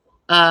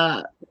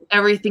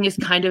everything is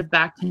kind of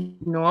back to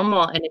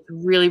normal, and it's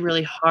really,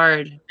 really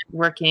hard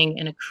working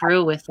in a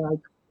crew with like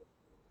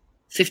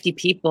 50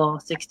 people,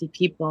 60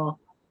 people.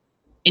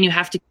 And you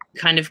have to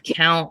kind of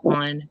count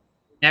on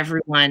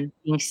everyone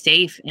being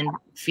safe and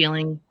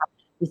feeling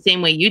the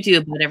same way you do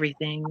about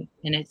everything.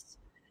 And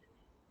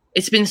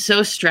it's been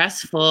so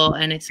stressful,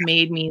 and it's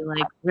made me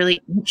like really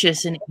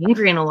anxious and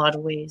angry in a lot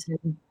of ways.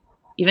 And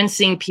even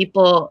seeing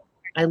people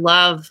I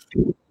love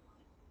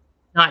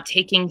not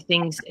taking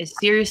things as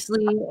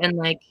seriously, and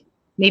like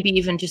maybe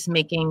even just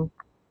making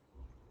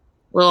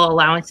little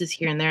allowances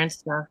here and there and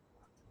stuff.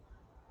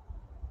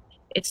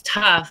 It's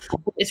tough.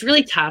 It's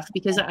really tough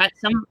because at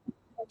some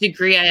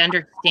degree I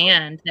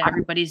understand that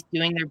everybody's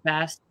doing their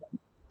best.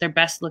 Their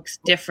best looks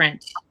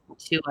different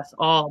to us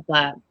all,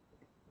 but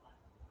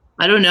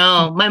I don't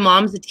know. My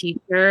mom's a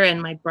teacher,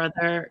 and my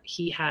brother,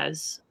 he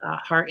has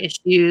heart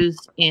issues,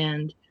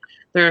 and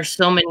there are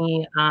so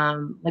many,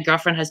 my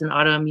girlfriend has an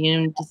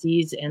autoimmune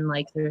disease, and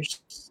like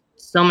there's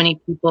so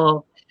many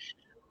people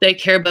that I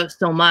care about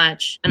so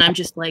much, and I'm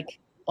just like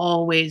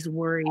always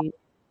worried,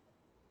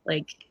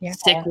 like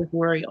sick with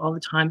worry all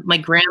the time. My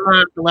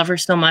grandma, I love her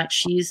so much.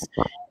 She's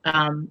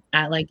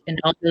at like an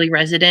elderly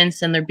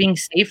residence, and they're being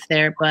safe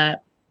there,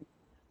 but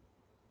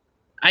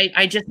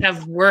I just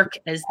have work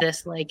as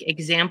this like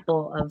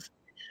example of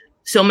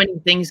so many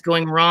things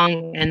going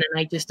wrong, and then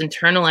I just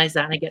internalize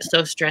that, and I get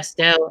so stressed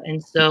out.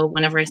 And so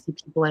whenever I see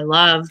people I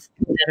love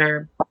that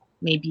are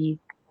maybe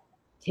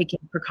taking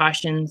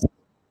precautions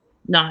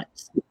not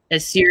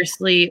as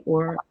seriously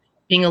or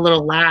being a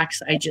little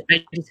lax, I just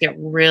get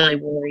really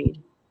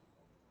worried.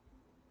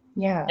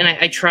 Yeah. And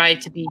I try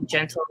to be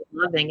gentle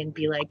and loving and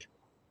be like,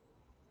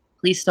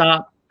 please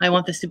stop. I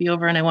want this to be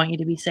over, and I want you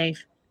to be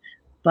safe.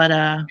 But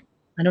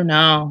I don't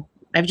know.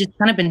 I've just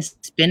kind of been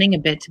spinning a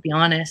bit, to be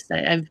honest.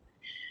 I've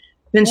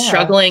been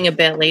struggling a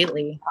bit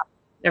lately.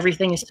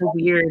 Everything is so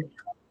weird.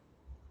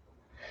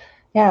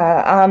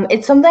 Yeah,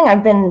 it's something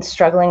I've been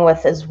struggling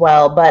with as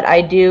well, but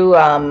I do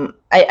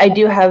I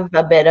do have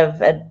a bit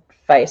of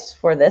advice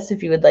for this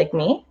if you would like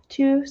me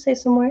to say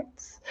some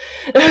words.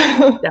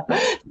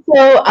 Definitely.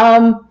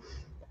 So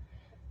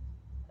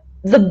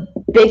the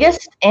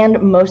biggest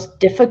and most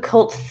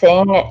difficult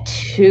thing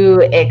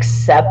to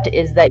accept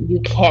is that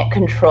you can't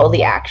control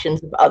the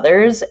actions of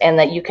others, and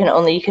that you can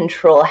only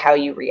control how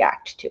you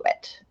react to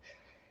it.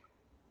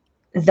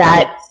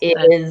 That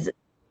is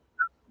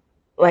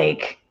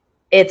like,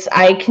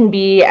 I can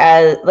be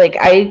as like,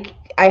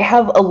 I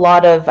have a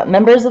lot of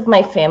members of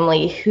my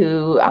family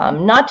who,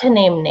 not to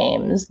name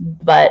names,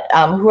 but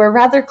who are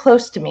rather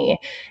close to me,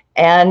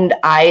 and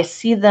I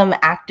see them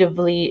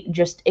actively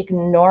just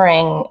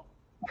ignoring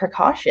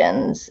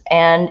precautions,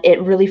 and it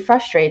really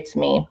frustrates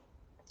me,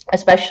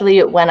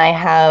 especially when I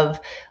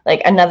have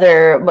like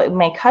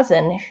my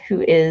cousin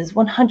who is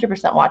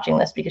 100% watching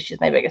this because she's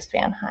my biggest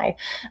fan. Hi.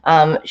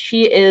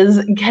 She's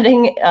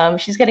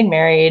getting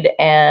married,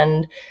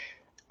 and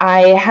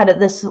I had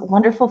this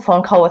wonderful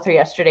phone call with her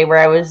yesterday where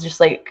I was just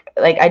like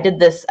I did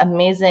this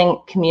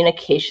amazing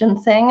communication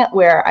thing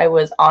where I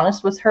was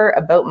honest with her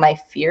about my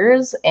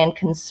fears and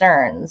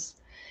concerns.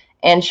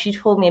 And she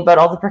told me about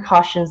all the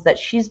precautions that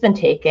she's been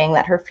taking,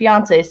 that her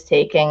fiance is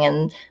taking.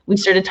 And we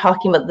started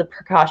talking about the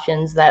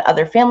precautions that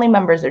other family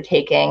members are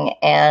taking.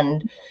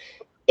 And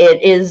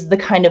it is the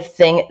kind of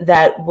thing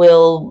that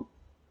will,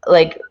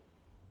 like,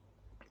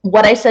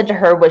 what I said to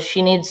her was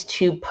she needs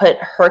to put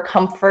her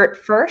comfort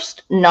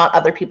first, not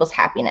other people's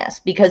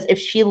happiness. Because if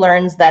she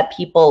learns that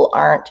people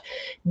aren't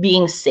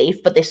being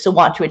safe, but they still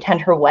want to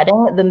attend her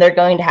wedding, then they're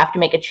going to have to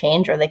make a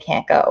change or they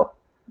can't go.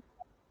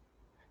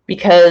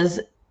 Because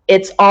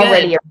it's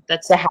already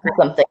to have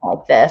something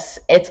like this.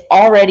 It's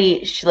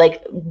already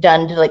like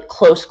done to like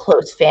close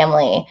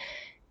family.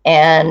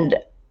 And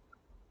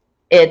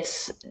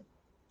it's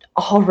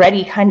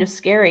already kind of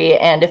scary.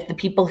 And if the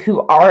people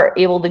who are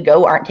able to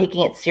go aren't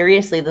taking it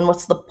seriously, then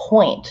what's the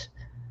point?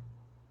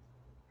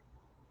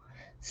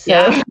 So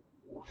Yeah.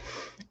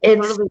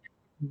 it's totally.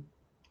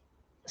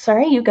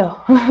 Sorry, you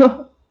go.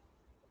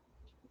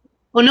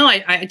 Well, no,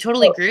 I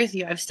totally agree with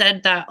you. I've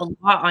said that a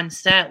lot on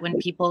set when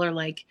people are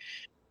like,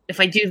 if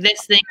I do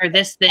this thing or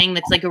this thing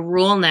that's like a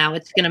rule now,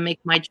 it's going to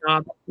make my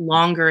job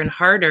longer and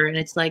harder. And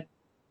it's like,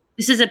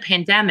 this is a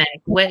pandemic.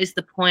 What is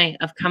the point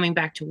of coming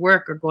back to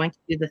work or going to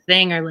do the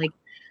thing or like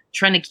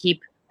trying to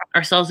keep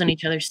ourselves and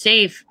each other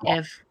safe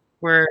if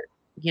we're,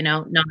 you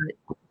know, not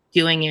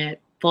doing it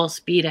full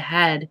speed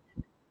ahead?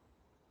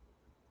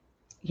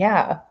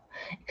 Yeah,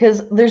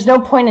 because there's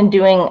no point in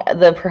doing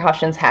the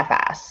precautions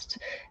half-assed.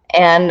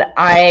 And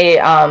I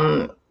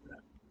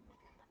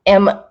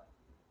am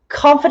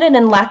confident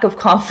in lack of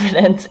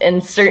confidence in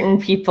certain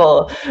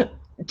people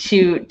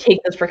to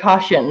take those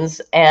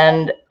precautions,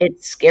 and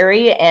it's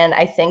scary. And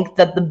I think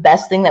that the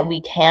best thing that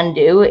we can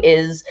do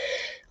is,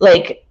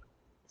 like,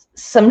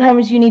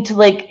 sometimes you need to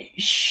like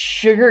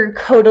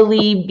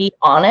sugarcoatedly be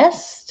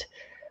honest,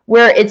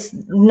 where it's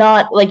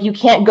not like you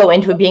can't go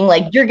into it being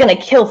like you're gonna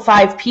kill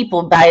 5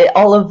 people by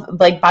all of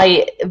like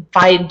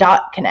by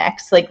dot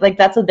connects, like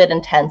that's a bit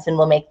intense and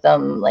will make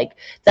them like,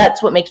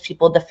 that's what makes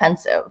people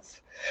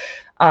defensive.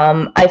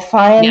 I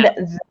find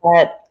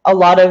that a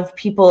lot of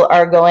people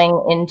are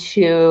going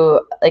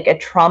into like a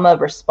trauma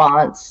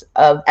response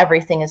of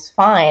everything is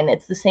fine.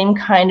 It's the same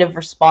kind of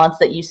response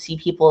that you see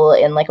people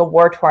in like a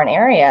war-torn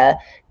area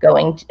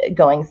going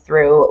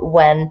through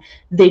when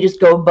they just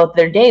go about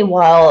their day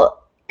while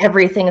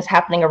everything is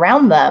happening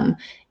around them.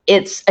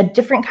 It's a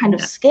different kind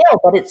of scale,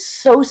 but it's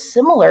so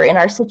similar in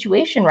our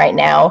situation right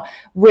now,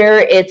 where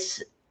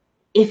it's,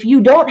 if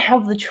you don't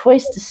have the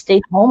choice to stay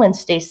home and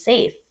stay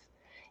safe,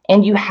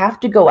 and you have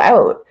to go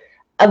out,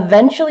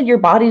 eventually your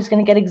body is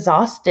going to get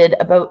exhausted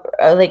about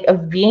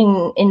of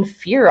being in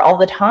fear all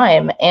the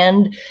time.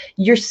 And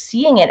you're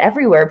seeing it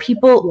everywhere.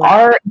 People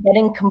are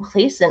getting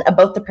complacent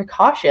about the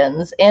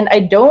precautions. And I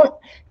don't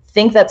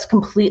think that's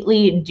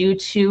completely due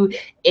to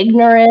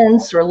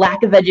ignorance or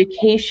lack of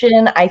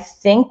education. I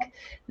think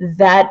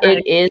that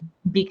it is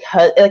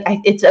because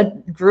it's a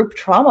group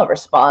trauma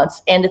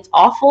response, and it's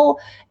awful.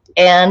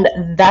 And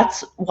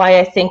that's why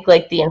I think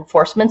like the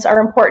enforcements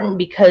are important,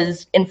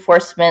 because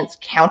enforcements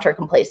counter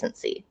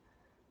complacency.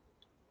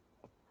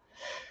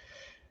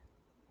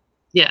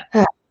 Yeah.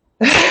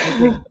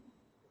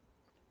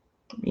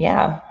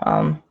 Yeah.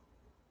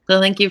 So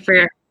thank you for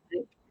your.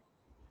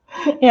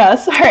 Yeah.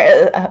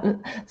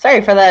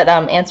 Sorry for that.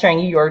 Answering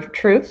your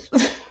truth.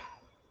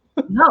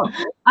 No,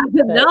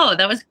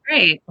 that was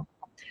great.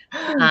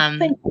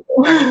 Thank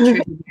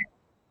you.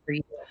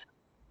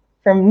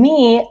 For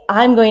me,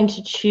 I'm going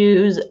to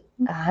choose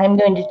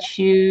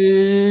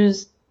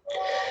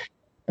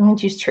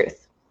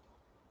truth.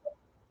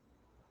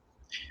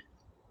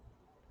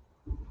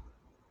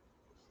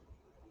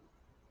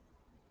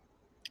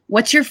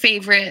 What's your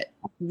favorite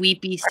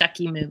weepy,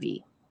 sucky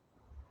movie?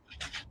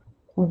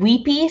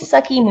 Weepy,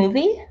 sucky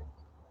movie?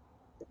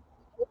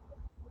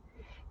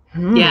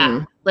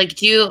 Yeah. Like,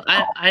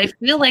 I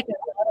feel like I'm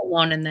not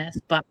alone in this,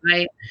 but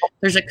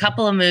there's a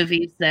couple of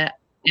movies that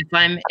if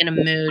I'm in a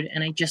mood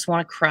and I just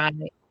want to cry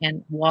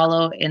and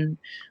wallow in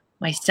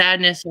my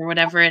sadness or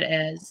whatever it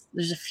is,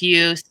 there's a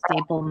few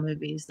staple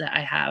movies that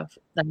I have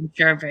that I'm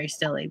sure are very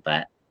silly,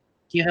 but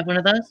do you have one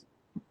of those?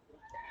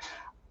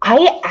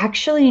 I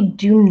actually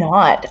do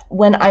not.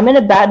 When I'm in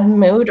a bad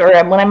mood or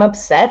when I'm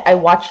upset, I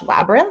watch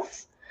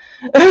Labyrinth.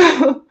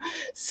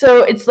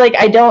 So it's like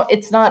I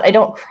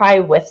don't cry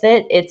with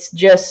it. It's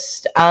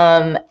just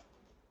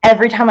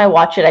every time I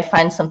watch it, I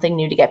find something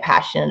new to get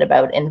passionate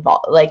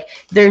about. Like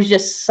there's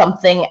just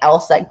something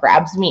else that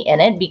grabs me in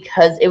it,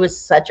 because it was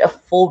such a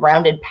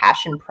full-rounded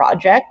passion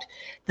project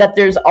that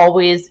there's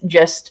always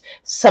just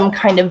some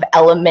kind of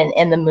element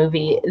in the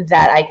movie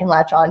that I can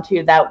latch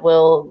onto that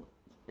will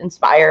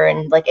inspire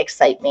and like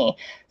excite me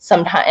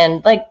sometimes.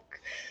 And like,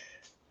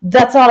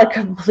 that's not a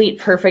complete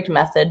perfect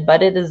method,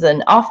 but it is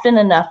an often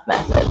enough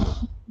method.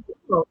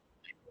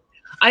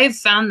 I have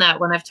found that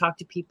when I've talked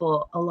to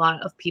people, a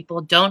lot of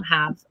people don't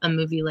have a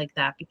movie like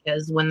that,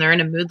 because when they're in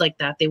a mood like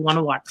that, they want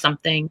to watch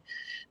something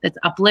that's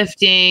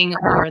uplifting,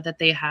 or that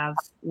they have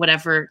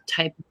whatever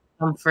type of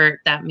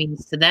comfort that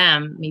means to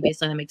them. Maybe it's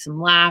something that makes them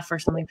laugh or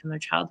something from their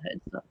childhood.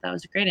 So that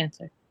was a great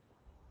answer.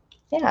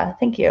 Yeah,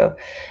 thank you.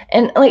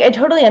 And like, I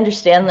totally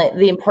understand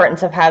the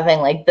importance of having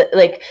like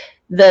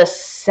the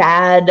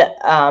sad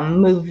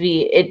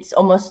movie. It's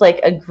almost like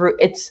a group.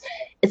 It's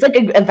like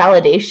a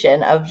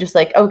validation of just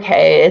like,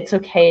 okay, it's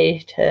okay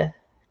to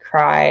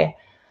cry.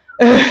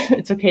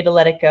 It's okay to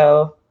let it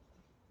go.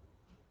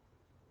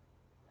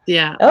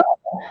 Yeah. Oh,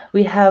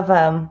 we have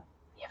an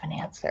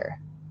answer.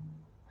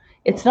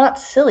 It's not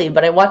silly,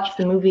 but I watched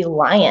the movie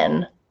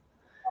Lion.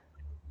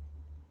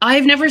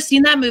 I've never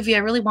seen that movie. I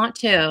really want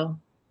to.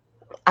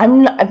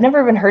 I've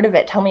never even heard of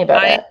it. Tell me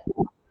about it.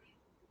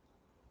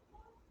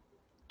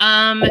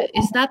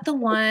 Is that the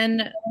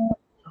one?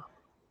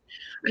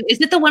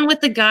 Is it the one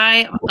with the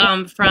guy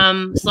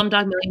from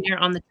Slumdog Millionaire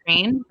on the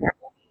train?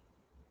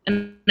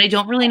 And I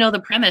don't really know the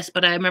premise,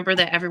 but I remember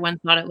that everyone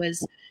thought it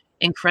was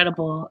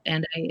incredible,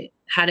 and I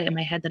had it in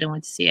my head that I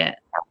wanted to see it.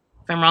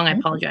 If I'm wrong, I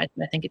apologize,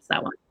 but I think it's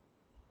that one.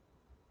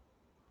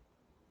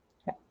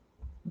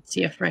 Let's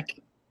see if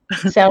Rick.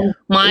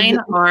 Mine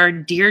are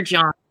Dear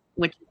John,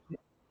 which.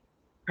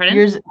 Pardon?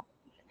 Yours.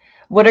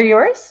 What are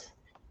yours?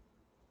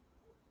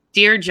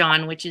 Dear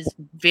John, which is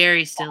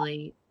very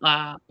silly,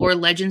 or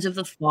Legends of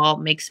the Fall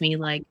makes me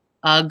like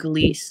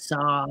ugly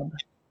sob.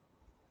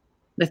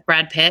 With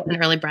Brad Pitt, and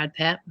early Brad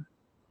Pitt.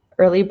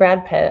 Early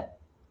Brad Pitt.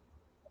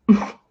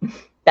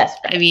 Best.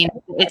 I mean,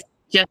 it's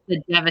just a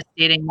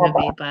devastating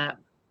movie, but.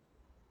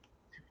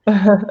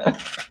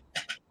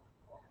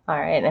 All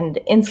right, and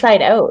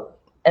Inside Out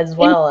as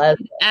well as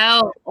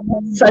Out.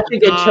 Such a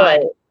good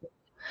choice.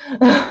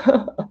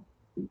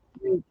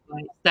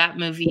 That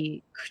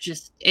movie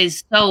just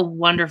is so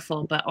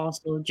wonderful, but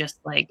also just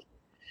like,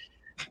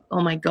 oh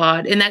my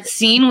God. And that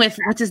scene with,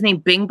 what's his name,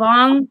 Bing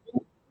Bong?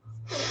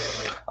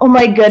 Oh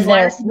my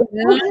goodness.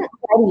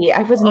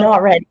 I was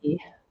not ready.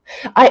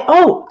 I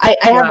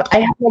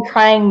have my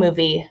crying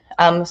movie,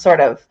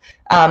 sort of.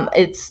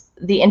 It's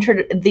the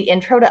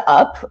intro to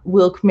Up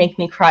will make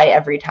me cry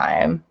every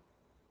time.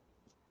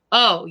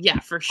 Oh yeah,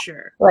 for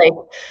sure. Like,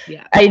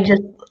 yeah.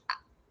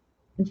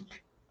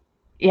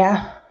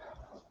 Yeah.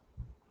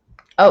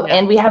 Oh, yeah.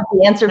 And we have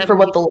the answer for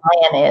what the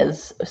lion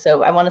is.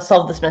 So I want to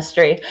solve this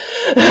mystery.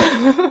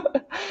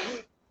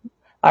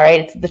 All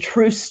right, it's the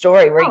true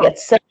story where he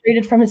gets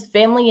separated from his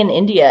family in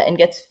India and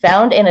gets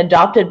found and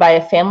adopted by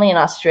a family in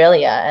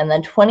Australia, and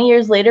then 20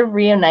 years later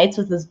reunites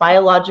with his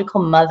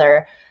biological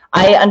mother.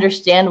 I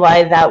understand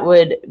why that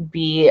would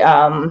be.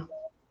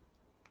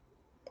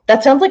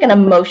 That sounds like an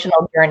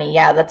emotional journey.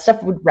 Yeah, that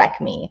stuff would wreck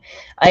me.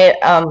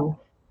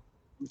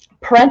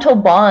 Parental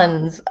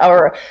bonds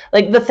are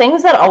like the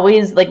things that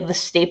always like the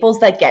staples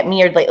that get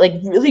me are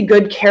like really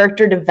good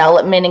character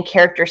development and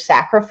character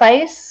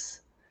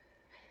sacrifice.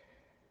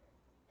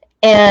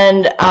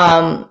 And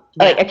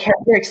like a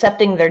character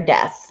accepting their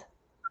death,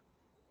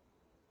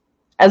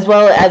 as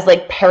well as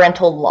like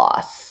parental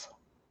loss.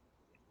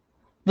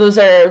 Those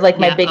are like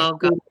my big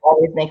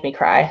always make me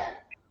cry.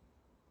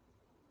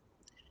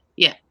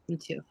 Yeah, me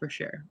too, for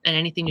sure. And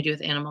anything to do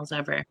with animals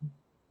ever.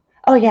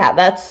 Oh yeah,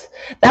 that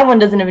one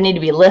doesn't even need to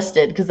be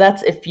listed, because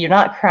that's, if you're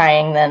not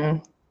crying,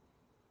 then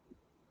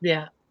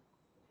yeah.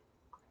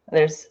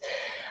 I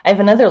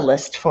have another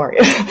list for you.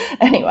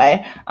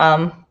 Anyway,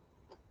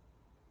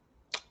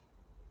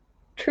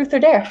 truth or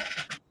dare?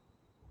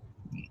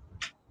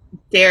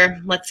 Dare.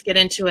 Let's get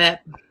into it.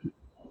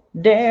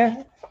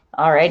 Dare.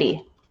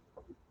 Alrighty.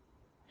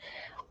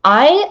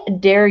 I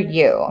dare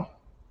you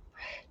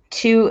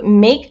to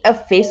make a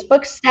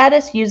Facebook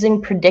status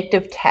using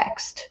predictive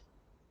text,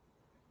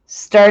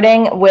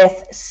 starting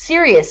with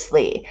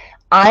 "Seriously,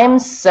 I'm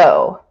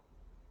so,"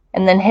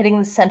 and then hitting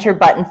the center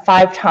button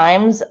 5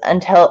 times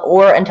until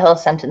a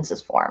sentence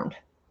is formed.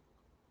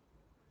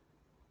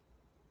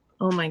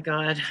 Oh my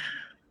God.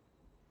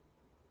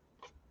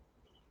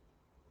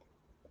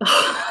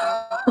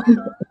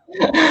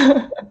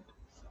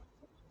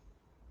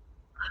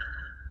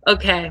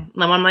 Okay,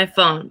 I'm on my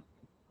phone.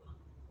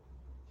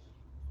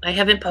 I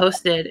haven't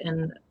posted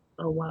in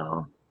a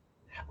while.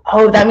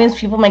 Oh, that means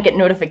people might get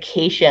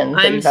notifications.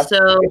 I'm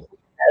so.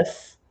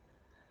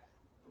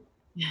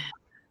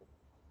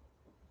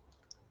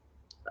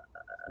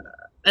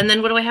 And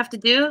then what do I have to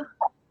do?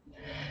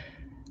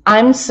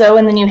 I'm so,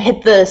 and then you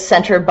hit the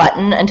center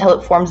button until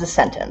it forms a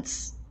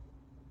sentence.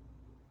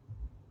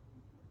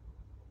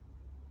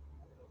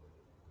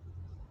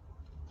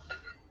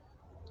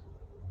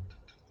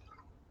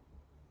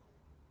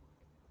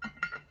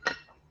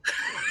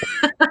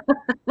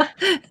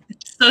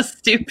 So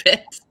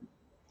stupid.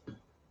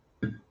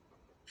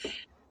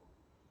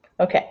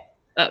 Okay.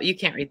 Oh, you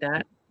can't read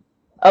that.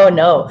 Oh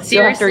no.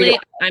 Seriously,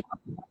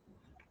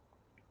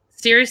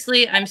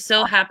 I'm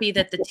so happy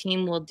that the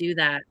team will do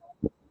that.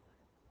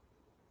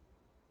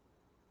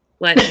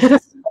 What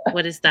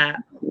is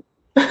that?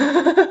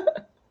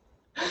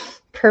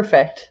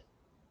 Perfect.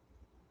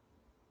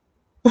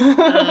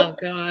 Oh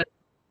God.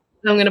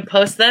 I'm gonna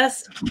post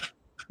this?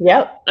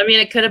 Yep. I mean,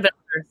 it could have been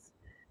worse.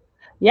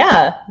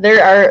 Yeah,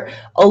 there are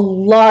a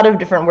lot of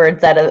different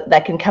words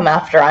that can come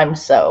after "I'm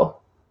so."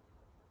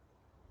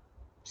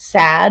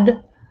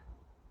 Sad,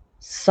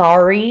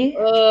 sorry,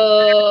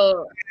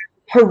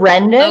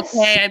 horrendous.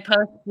 Okay, I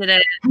posted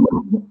it.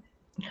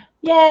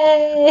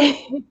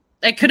 Yay!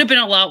 It could have been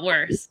a lot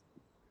worse.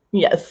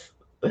 Yes.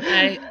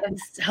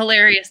 It's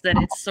hilarious that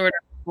it's sort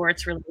of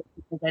sports related,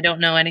 because I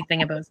don't know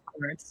anything about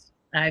sports.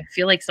 I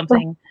feel like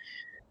something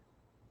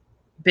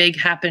big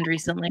happened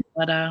recently,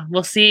 but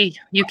we'll see.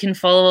 You can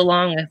follow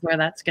along with where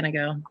that's gonna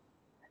go.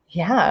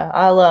 Yeah,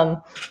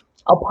 I'll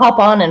pop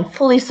on and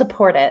fully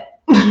support it.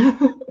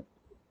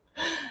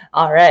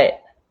 All right.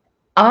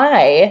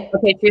 I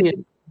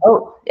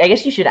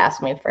guess you should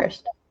ask me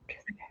first.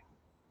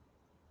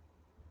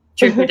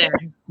 Truth or dare?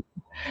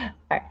 All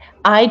right.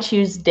 I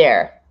choose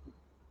dare.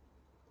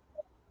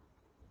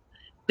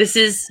 This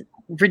is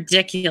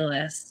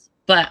ridiculous,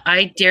 but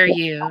I dare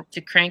you to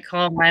crank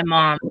call my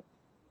mom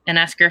and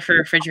ask her if her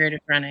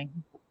refrigerator's running.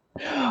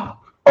 Oh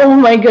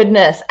my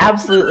goodness,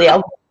 absolutely.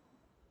 I'll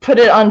put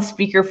it on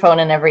speakerphone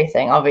and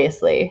everything,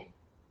 obviously.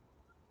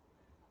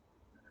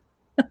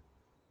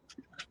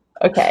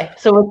 Okay,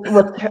 so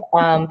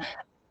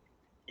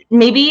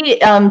maybe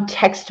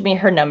text me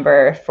her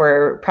number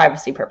for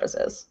privacy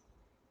purposes.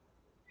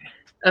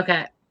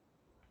 Okay.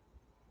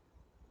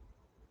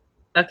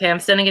 Okay,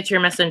 I'm sending it to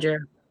your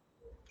messenger.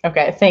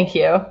 Okay, thank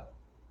you.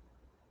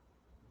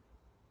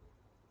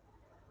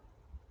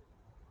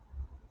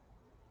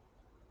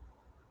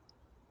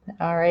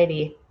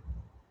 Alrighty.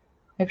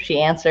 Hope she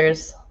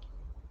answers.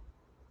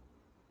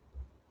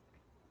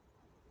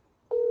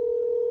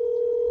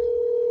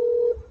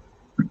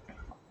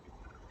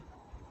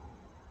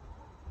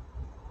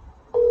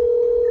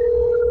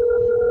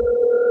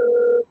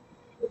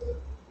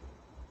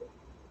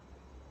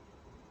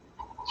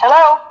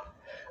 Hello?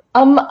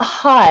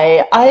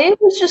 Hi. I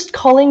was just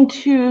calling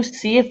to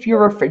see if your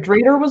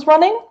refrigerator was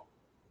running.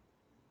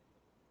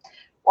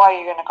 Why, are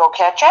you going to go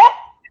catch it?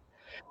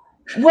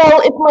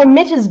 Well, if my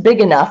mitt is big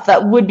enough,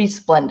 that would be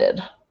splendid.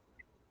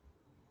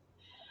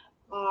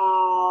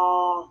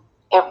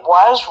 It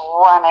was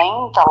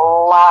running the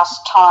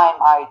last time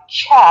I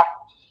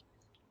checked,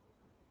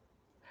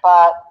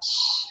 but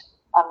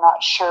I'm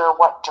not sure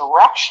what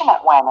direction it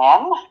went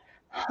in.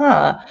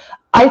 Huh.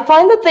 I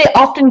find that they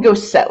often go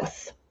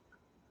south.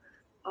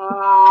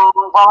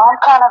 Well, I'm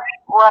kind of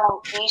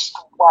running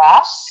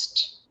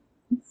east-west.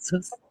 This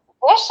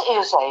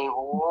is a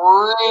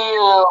really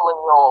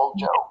old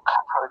joke.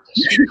 I've heard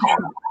this before.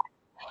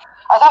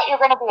 I thought you were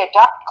going to be a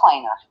duck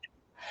cleaner.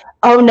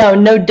 Oh no,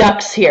 no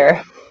ducks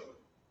here.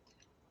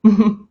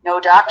 No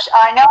ducks?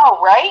 I know,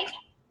 right?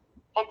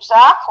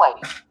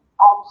 Exactly.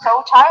 I'm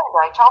so tired.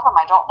 I told them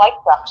I don't like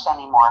ducks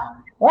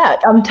anymore. Yeah,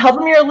 tell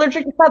them you're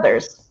allergic to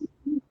feathers.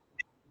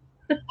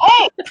 Hey,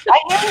 I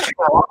hear you,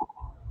 Joe.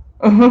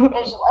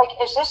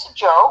 Is this a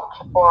joke,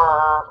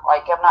 or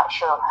I'm not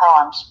sure how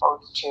I'm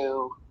supposed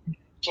to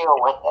deal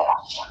with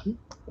this?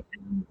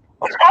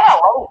 It's kind of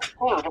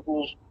late too to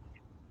be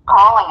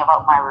calling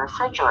about my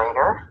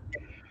refrigerator.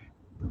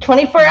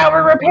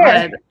 24-hour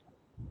repair.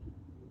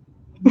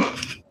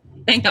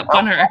 Hang up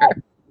on her.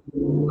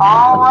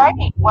 All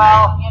right.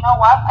 Well, you know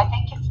what? I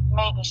think if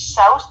maybe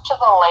south to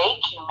the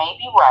lake, you may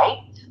be right.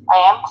 I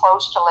am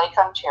close to Lake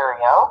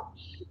Ontario.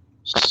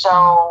 So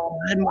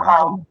are you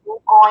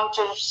going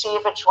to see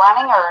if it's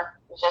running, or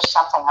is this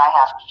something I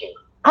have to do?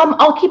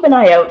 I'll keep an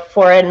eye out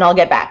for it and I'll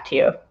get back to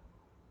you.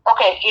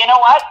 Okay, you know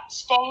what?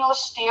 Stainless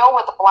steel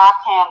with a black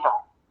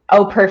handle.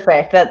 Oh,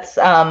 perfect. That's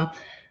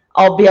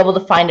I'll be able to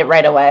find it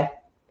right away.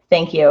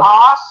 Thank you.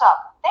 Awesome.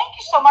 Thank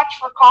you so much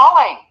for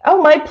calling.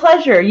 Oh, my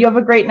pleasure. You have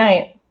a great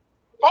night.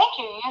 Thank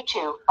you. You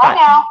too. Bye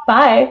now.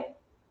 Bye.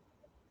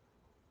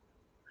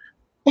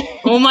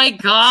 Oh my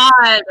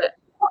God.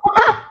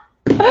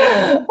 She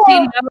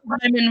knows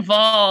I'm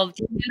involved.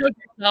 You handled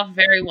yourself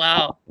very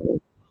well.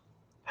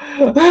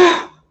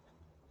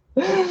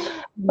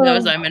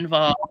 Knows I'm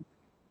involved.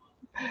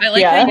 I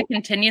like how you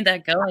continue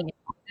that going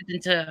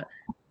into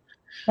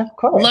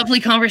lovely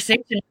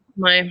conversation with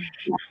my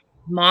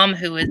mom,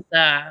 who is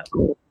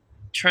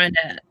trying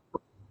to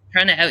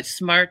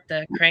outsmart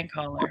the crank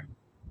caller.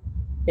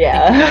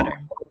 Yeah.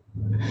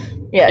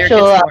 Yeah,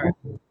 she'll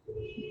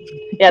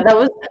yeah, that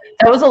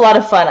was a lot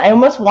of fun. I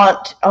almost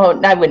want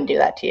I wouldn't do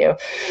that to you.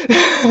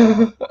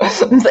 I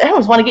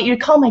almost want to get you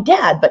to call my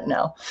dad, but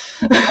no.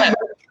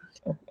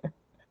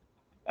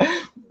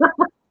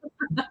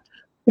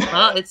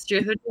 Well, it's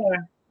truth or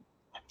dare.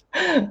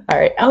 All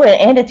right. Oh,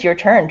 and it's your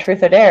turn,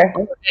 truth or dare.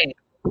 Okay.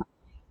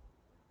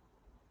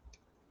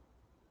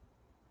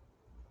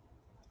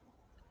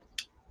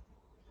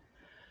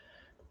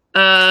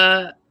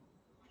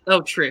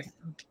 Truth.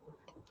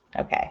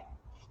 Okay.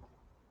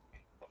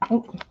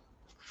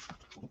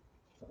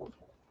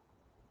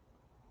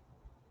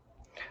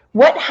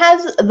 What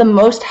has the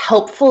most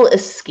helpful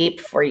escape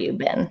for you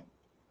been?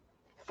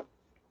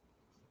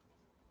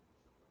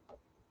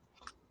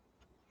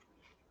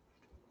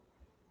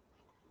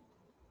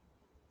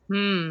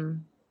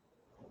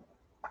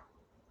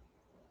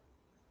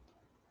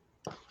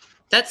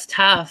 That's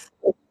tough.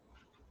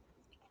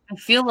 I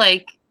feel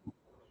like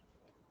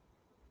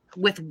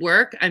with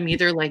work, I'm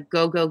either like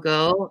go, go,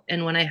 go.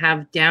 And when I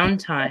have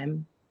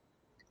downtime,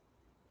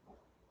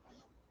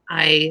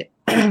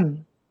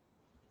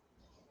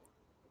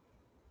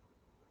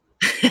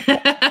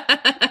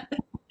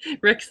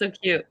 Rick's so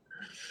cute.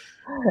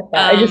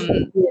 Yeah, I just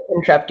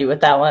interrupt you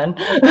with that one.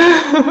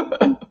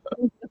 That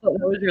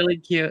was really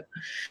cute.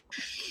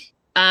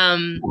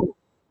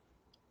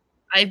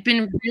 I've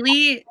been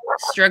really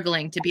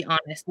struggling, to be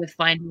honest, with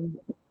finding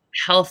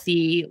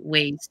healthy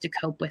ways to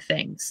cope with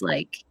things.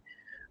 Like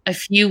a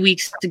few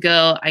weeks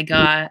ago, I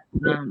got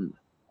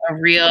a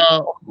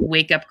real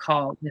wake-up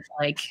call with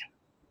like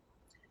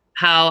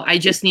how I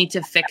just need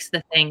to fix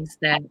the things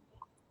that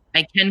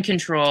I can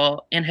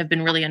control and have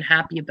been really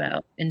unhappy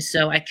about. And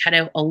so I cut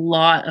out a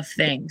lot of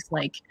things.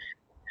 Like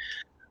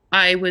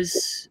I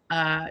was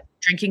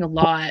drinking a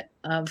lot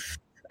of,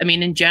 I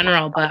mean, in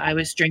general, but I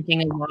was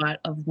drinking a lot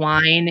of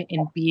wine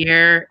and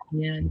beer,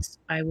 and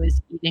I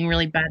was eating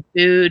really bad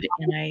food,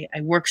 and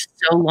I worked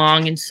so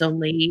long and so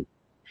late,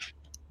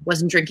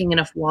 wasn't drinking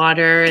enough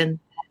water, and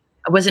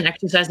I wasn't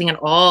exercising at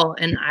all.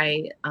 And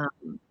I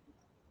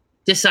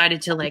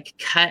decided to like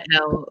cut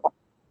out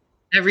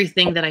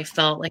everything that I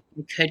felt like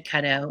I could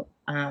cut out,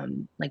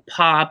 like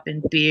pop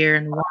and beer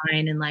and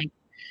wine, and like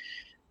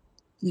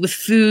with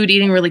food,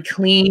 eating really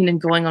clean and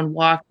going on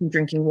walks and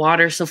drinking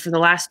water. So for the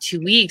last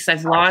 2 weeks,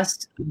 I've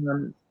lost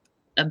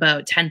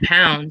about 10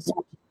 pounds.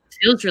 It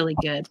feels really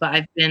good, but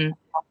I've been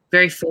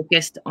very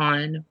focused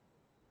on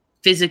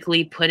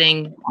physically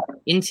putting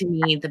into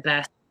me the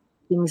best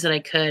things that I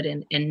could,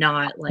 and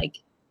not like,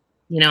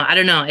 I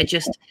don't know. It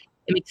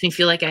makes me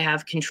feel like I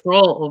have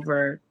control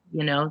over,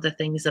 the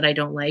things that I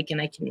don't like,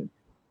 and I can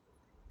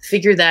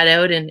figure that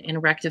out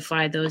and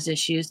rectify those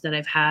issues that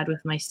I've had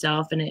with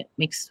myself. And it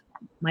makes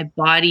my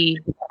body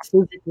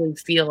physically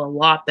feel a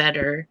lot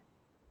better,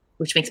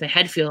 which makes my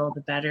head feel a little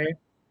bit better.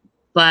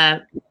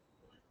 But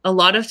a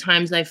lot of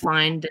times I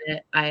find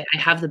that I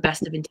have the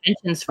best of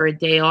intentions for a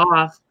day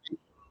off,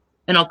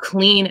 and I'll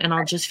clean and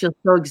I'll just feel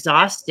so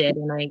exhausted,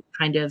 and I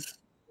kind of,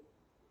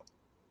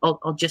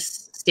 I'll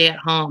just stay at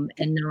home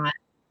and not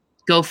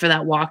go for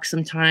that walk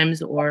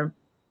sometimes, or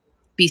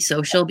be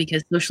social,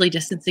 because socially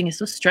distancing is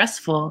so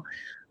stressful.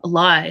 A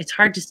lot. It's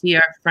hard to see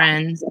our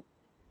friends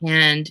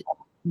and,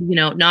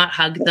 not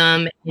hug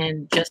them.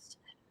 And just,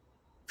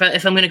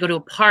 if I'm going to go to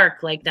a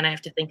park, like, then I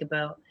have to think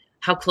about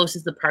how close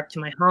is the park to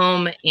my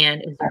home,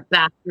 and is there a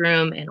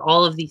bathroom, and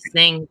all of these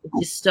things. It's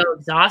just so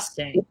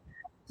exhausting.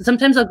 So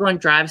sometimes I'll go on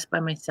drives by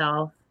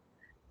myself.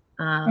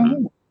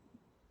 My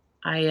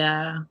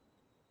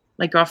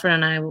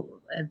girlfriend and I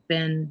have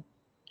been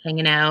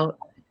hanging out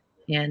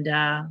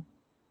and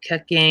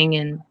cooking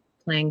and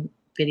playing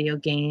video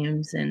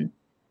games, and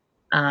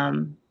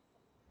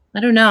I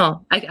don't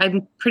know.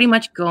 I'm pretty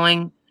much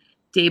going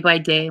day by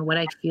day what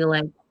I feel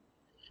like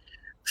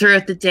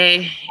throughout the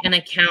day, and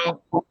I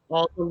count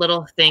all the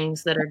little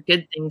things that are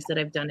good things that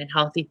I've done and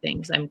healthy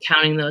things. I'm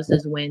counting those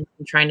as wins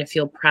and trying to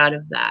feel proud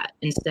of that,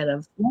 instead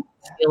of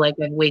feel like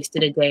I've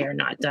wasted a day or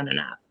not done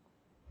enough.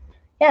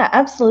 Yeah,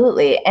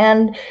 absolutely.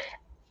 And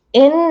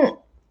in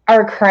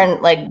our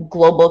current like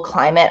global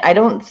climate, I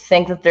don't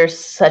think that there's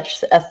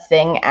such a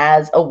thing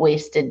as a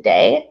wasted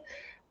day.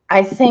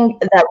 I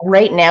think that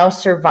right now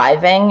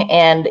surviving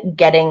and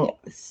getting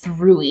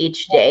through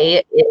each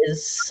day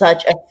is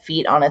such a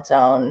feat on its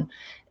own.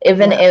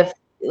 Even if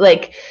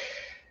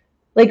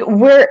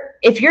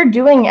if you're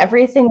doing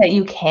everything that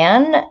you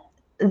can,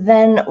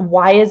 then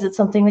why is it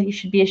something that you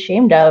should be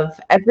ashamed of?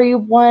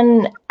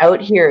 Everyone out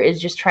here is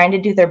just trying to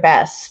do their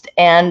best,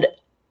 and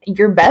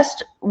your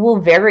best will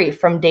vary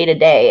from day to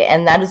day.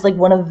 And that is like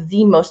one of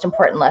the most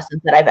important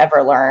lessons that I've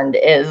ever learned,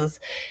 is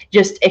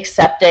just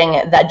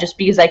accepting that just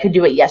because I could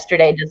do it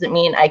yesterday doesn't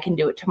mean I can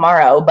do it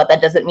tomorrow, but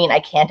that doesn't mean I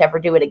can't ever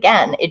do it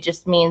again. It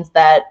just means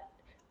that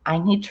I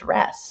need to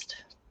rest.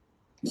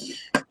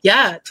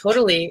 Yeah,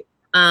 totally.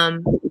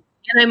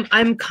 And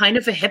I'm kind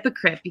of a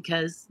hypocrite,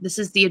 because this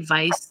is the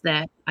advice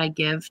that I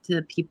give to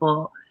the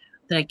people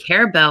that I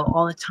care about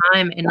all the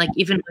time. And like,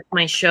 even with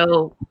my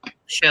show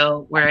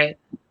where I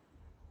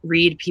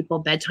read people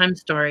bedtime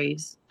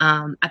stories,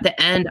 at the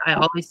end I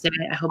always say,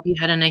 I hope you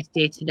had a nice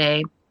day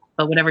today,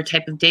 but whatever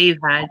type of day you've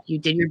had, you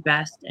did your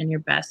best, and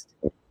your best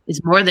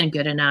is more than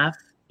good enough,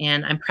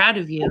 and I'm proud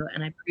of you,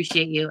 and I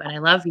appreciate you, and I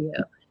love you.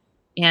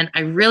 And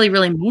I really,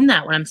 really mean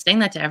that when I'm saying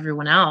that to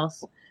everyone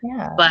else.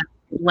 Yeah. But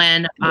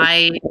when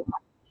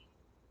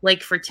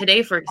like for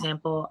today, for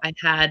example, I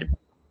had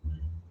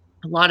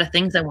a lot of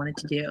things I wanted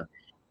to do,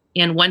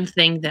 and one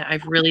thing that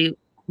I've really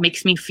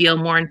makes me feel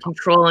more in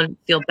control and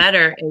feel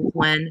better is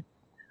when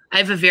I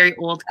have a very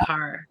old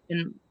car,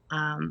 and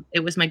it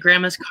was my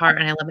grandma's car,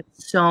 and I love it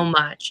so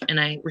much, and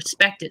I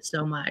respect it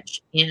so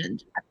much.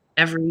 And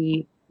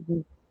every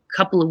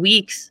couple of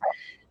weeks,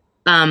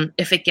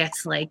 if it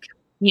gets like,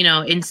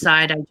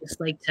 inside, I just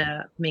like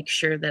to make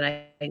sure that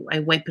I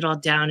wipe it all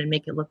down and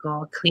make it look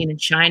all clean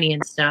and shiny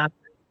and stuff.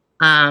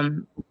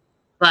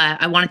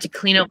 But I wanted to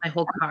clean out my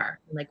whole car,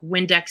 like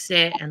Windex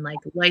it and like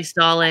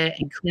Lysol it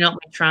and clean out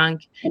my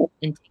trunk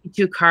and take it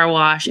to a car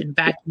wash and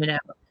vacuum it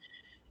out.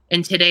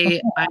 And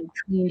today I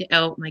cleaned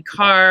out my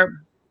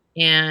car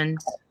and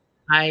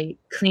I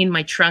cleaned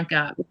my trunk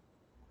up.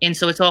 And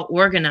so it's all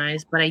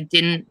organized, but I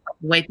didn't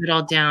wipe it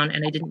all down,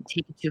 and I didn't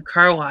take it to a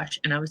car wash.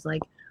 And I was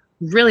like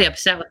really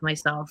upset with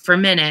myself for a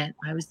minute.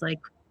 I was like,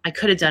 I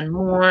could have done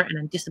more, and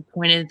I'm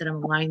disappointed that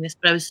I'm allowing this,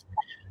 but I was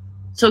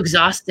so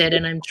exhausted,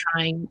 and I'm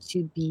trying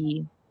to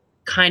be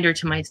kinder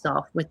to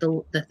myself with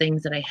the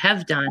things that I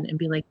have done, and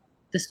be like,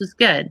 this was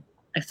good.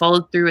 I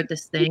followed through with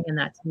this thing, and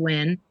that's a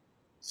win.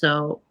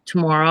 So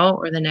tomorrow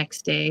or the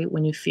next day,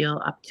 when you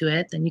feel up to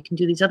it, then you can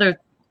do these other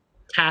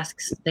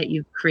tasks that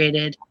you've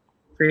created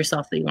for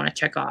yourself that you want to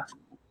check off.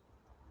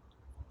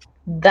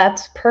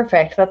 That's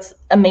perfect. That's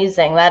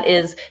amazing. That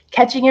is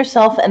catching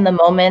yourself in the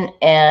moment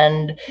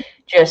and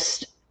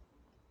just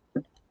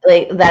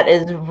like that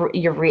is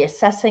you're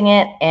reassessing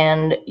it,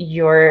 and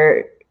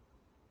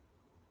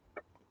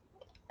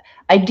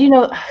I do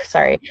know,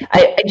 sorry,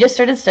 I just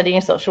started studying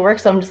social work,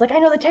 so I'm just like, I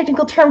know the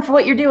technical term for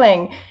what you're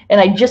doing, and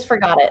I just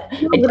forgot it.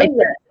 I did it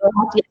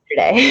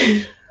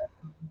yesterday.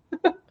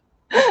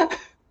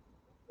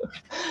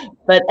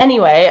 But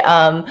anyway,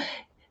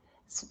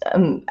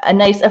 a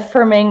nice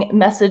affirming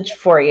message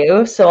for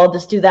you. So I'll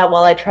just do that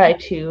while I try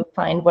to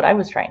find what I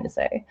was trying to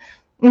say.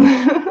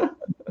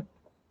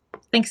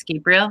 Thanks,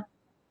 Gabriel.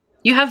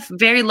 You have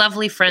very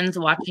lovely friends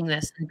watching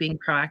this and being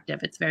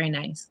proactive. It's very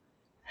nice.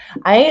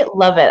 I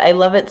love it. I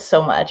love it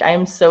so much. I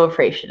am so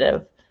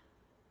appreciative.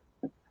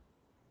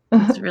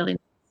 It's really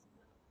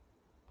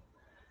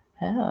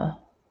yeah.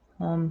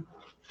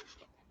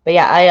 But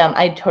yeah,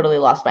 I totally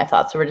lost my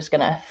thoughts. So we're just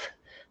gonna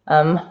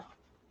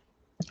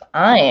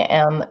I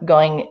am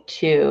going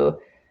to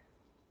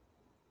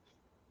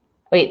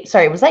wait,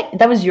 sorry,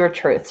 that was your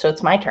truth, so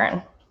it's my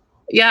turn.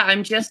 Yeah,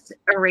 I'm just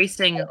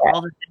erasing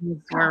all the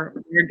things. We're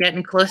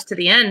getting close to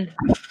the end.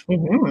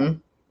 Mm-hmm.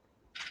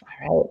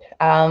 All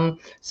right.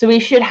 So we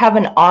should have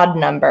an odd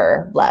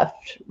number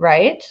left,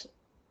 right?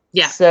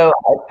 Yeah. So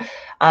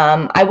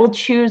I will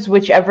choose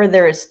whichever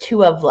there is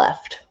 2 of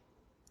left.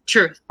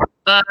 Truth.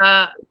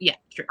 Yeah,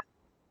 truth.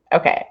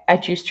 Okay, I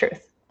choose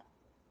truth.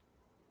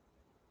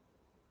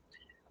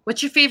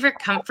 What's your favorite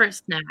comfort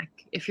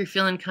snack if you're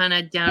feeling kind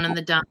of down in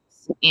the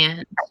dumps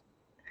and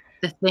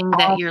the thing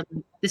that you're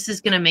like, this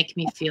is going to make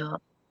me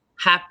feel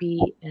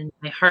happy and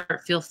my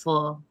heart feel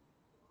full,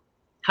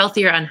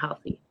 healthy or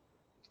unhealthy?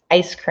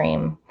 Ice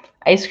cream.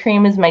 Ice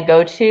cream is my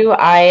go-to.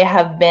 I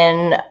have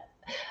been,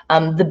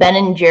 the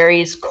Ben &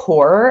 Jerry's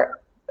core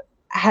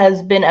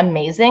has been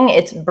amazing.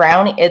 It's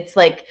brownie. It's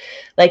like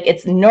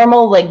it's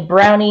normal, like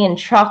brownie and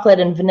chocolate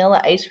and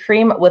vanilla ice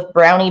cream with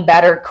brownie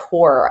batter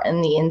core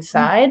in the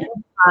inside.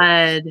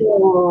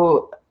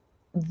 So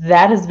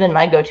that has been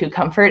my go-to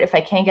comfort. If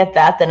I can't get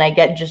that, then I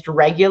get just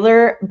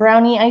regular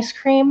brownie ice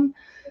cream,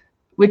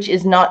 which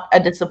is not a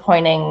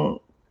disappointing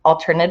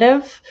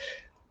alternative.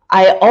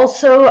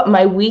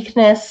 My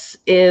weakness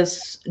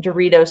is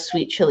Doritos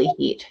Sweet Chili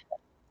Heat.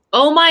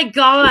 Oh my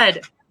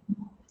God.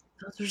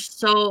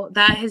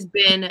 That has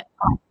been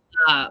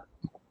a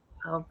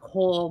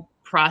whole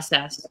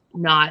process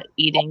not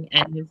eating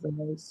any of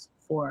those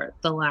for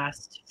the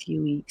last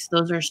few weeks.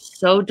 Those are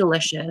so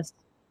delicious.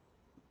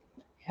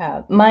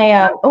 Yeah, I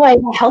have a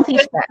healthy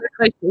snack.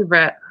 My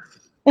favorite.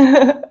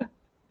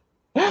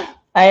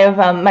 I have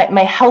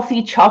my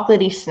healthy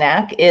chocolatey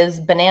snack is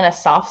banana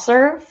soft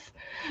serve.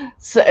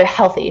 So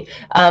healthy.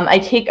 I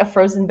take a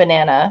frozen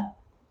banana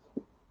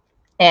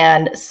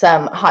and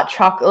some hot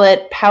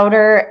chocolate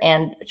powder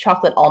and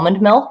chocolate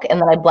almond milk,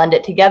 and then I blend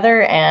it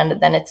together, and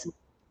then it's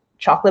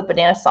chocolate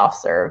banana soft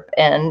serve,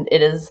 and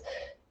it's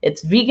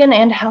vegan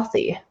and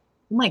healthy.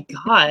 Oh my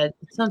God,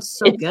 it sounds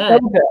so good. So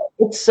good.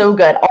 It's so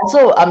good.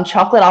 Also,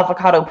 chocolate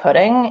avocado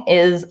pudding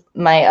is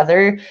my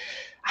other.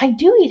 I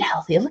do eat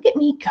healthy. Look at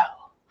me go.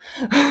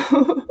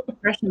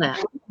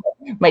 That.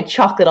 My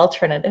chocolate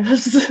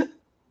alternatives.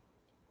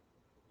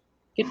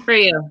 Good for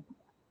you.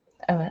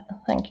 Oh,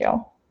 thank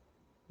you.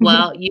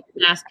 Well, you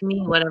can ask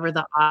me whatever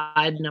the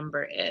odd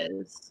number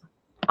is.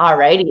 All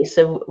righty.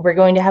 So we're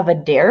going to have a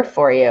dare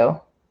for you.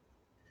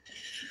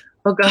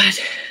 Oh, God.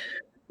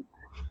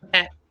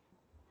 Okay.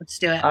 Let's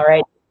do it. All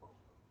right.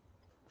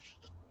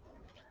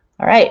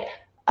 All right.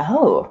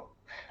 Oh,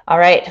 all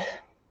right.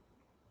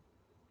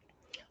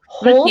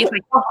 Hold. See if I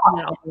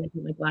can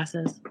get my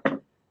glasses.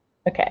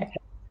 Okay.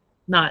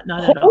 Not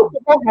at all. Hold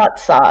the hot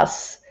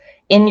sauce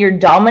in your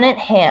dominant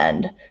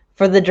hand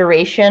for the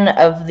duration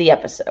of the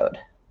episode.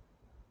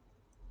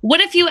 What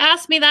if you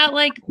asked me that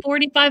like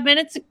 45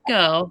 minutes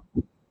ago?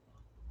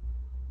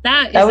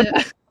 That would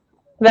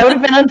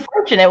have been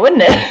unfortunate,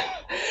 wouldn't it?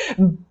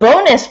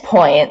 Bonus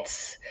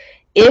points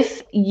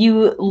if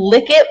you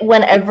lick it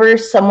whenever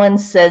someone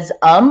says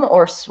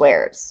or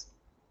swears.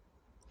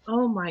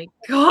 Oh my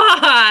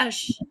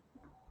gosh.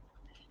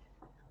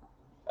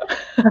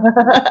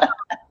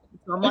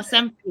 It's almost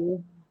empty.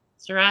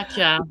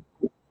 Sriracha.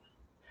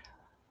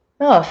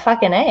 Oh,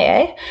 fucking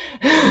A,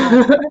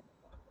 eh?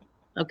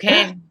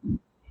 Okay.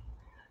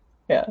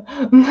 Yeah.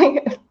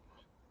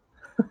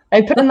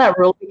 I put in that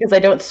rule because I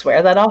don't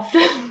swear that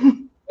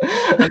often.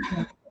 Okay.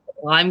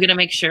 Well, I'm going to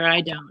make sure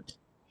I don't.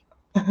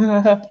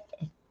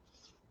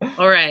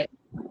 All right.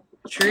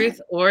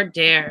 Truth or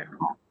dare?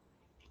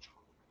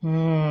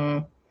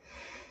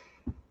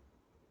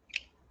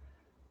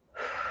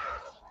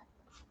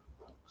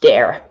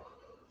 Dare.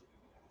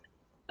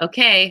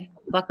 Okay.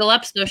 Buckle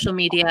up, social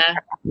media.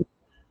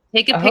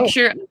 Take a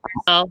picture of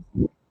yourself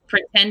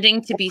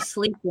pretending to be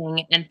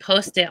sleeping and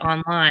post it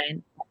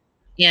online.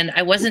 And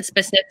I wasn't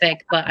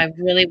specific, but I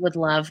really would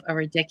love a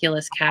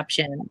ridiculous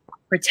caption.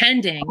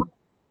 Pretending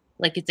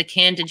like it's a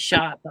candid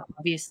shot, but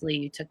obviously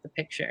you took the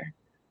picture.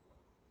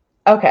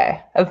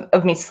 Okay.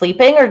 Of me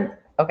sleeping or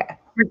okay.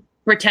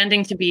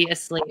 Pretending to be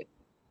asleep.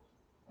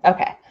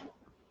 Okay.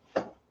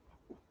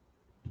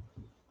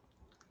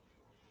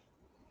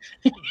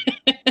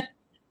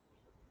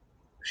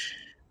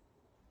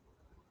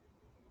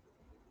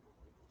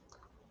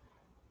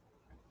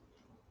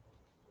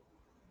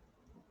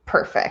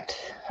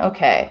 Perfect.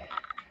 Okay.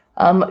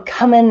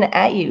 Coming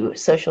at you,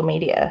 social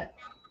media.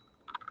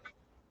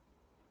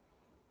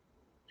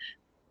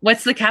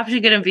 What's the caption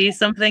going to be?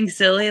 Something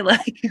silly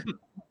like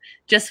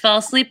just fell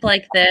asleep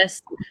like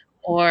this,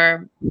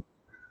 or I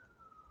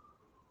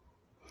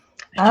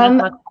should have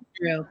thought that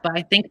through, but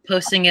I think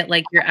posting it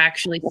like you're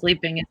actually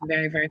sleeping is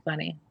very, very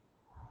funny.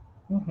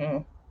 Mm-hmm.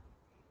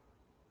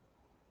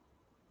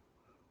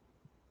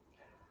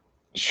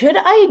 Should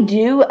I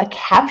do a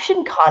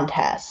caption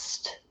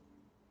contest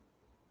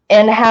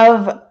and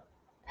have,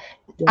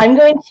 I'm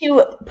going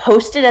to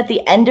post it at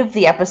the end of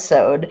the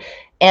episode,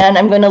 and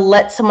I'm going to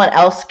let someone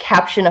else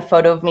caption a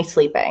photo of me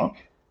sleeping.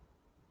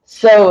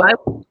 So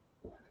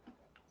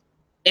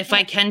if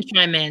I can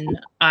chime in,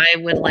 I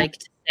would like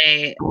to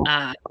say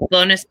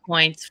bonus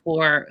points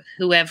for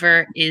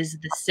whoever is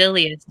the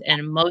silliest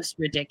and most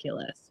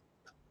ridiculous.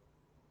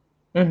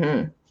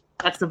 Mm-hmm.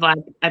 That's the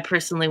vibe I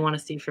personally want to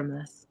see from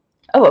this.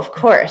 Oh, of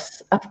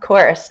course. Of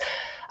course.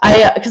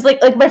 Because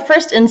like my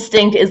first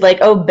instinct is like,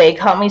 oh, Bay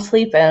caught me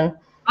sleeping.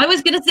 I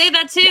was going to say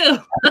that too.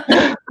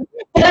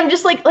 And I'm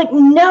just like,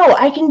 no,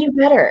 I can do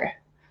better.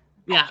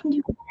 Yeah.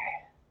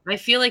 I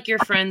feel like your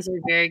friends are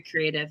very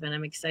creative, and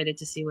I'm excited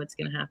to see what's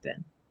going to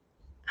happen.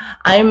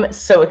 I'm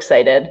so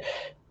excited.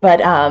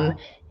 But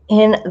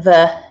in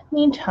the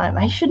meantime,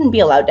 I shouldn't be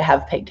allowed to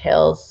have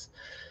pigtails.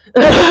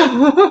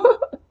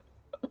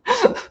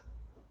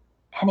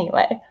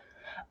 Anyway,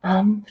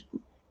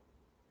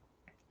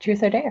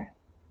 truth or dare?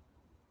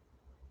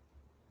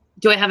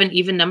 Do I have an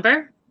even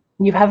number?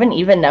 You have an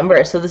even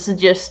number. So this is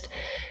just,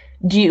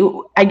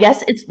 I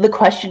guess the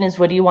question is,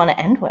 what do you want to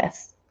end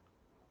with?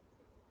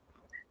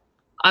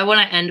 I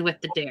want to end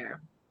with the dare.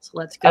 So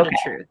let's go to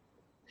truth.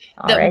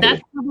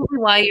 That's probably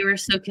why you were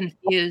so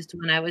confused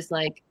when I was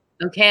like,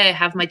 okay, I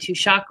have my 2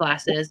 shot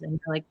glasses. And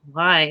you're like,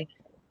 why?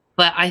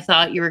 But I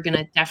thought you were going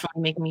to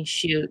definitely make me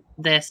shoot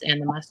this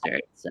and the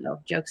mustard.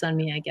 So joke's on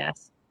me, I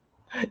guess.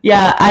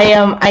 Yeah,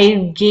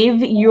 I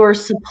gave your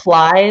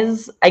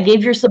supplies. I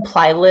gave your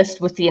supply list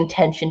with the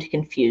intention to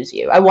confuse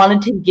you. I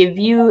wanted to give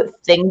you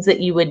things that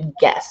you would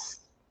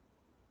guess,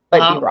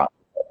 but be wrong.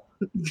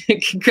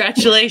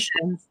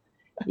 Congratulations.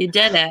 You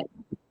did it.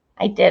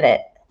 I did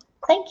it.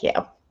 Thank you.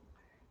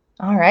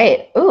 All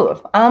right.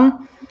 Ooh.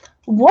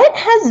 What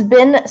has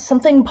been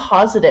something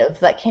positive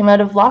that came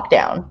out of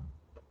lockdown?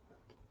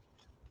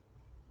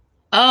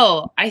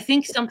 Oh, I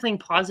think something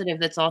positive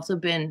that's also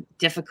been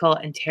difficult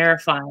and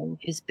terrifying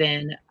has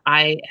been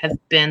I have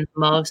been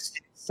most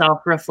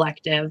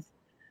self-reflective.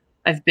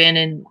 I've been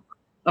in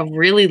a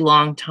really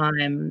long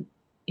time,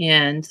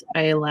 and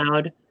I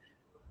allowed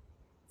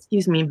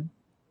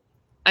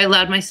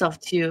myself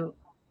to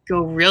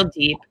go real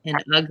deep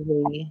and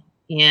ugly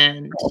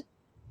and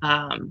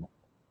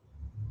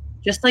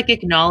just like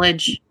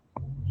acknowledge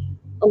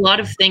a lot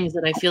of things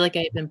that I feel like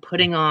I've been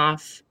putting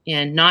off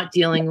and not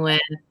dealing with,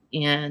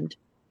 and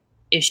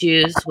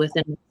issues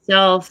within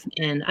myself,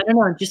 and I don't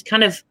know, just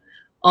kind of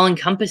all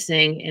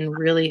encompassing, and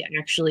really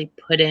actually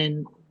put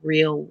in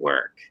real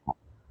work,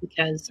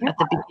 because at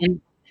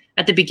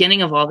the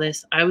beginning of all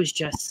this, I was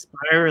just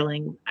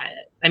spiraling.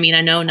 I mean,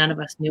 I know none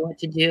of us knew what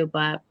to do,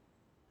 but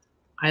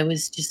I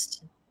was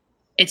just,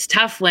 it's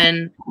tough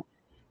when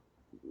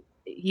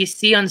you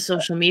see on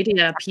social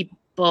media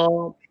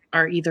people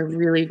are either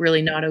really,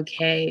 really not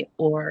okay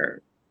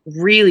or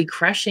really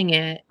crushing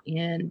it,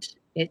 and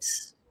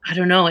it's, I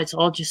don't know, it's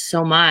all just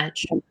so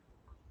much.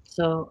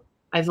 So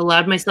I've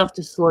allowed myself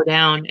to slow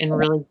down and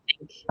really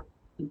think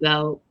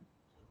about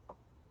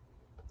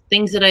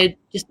things that I've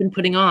just been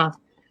putting off,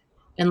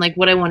 and like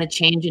what I want to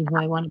change and who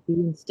I want to be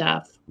and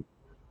stuff.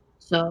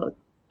 So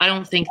I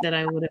don't think that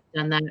I would have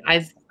done that.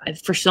 I've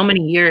for so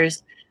many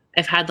years,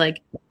 I've had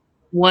like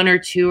 1 or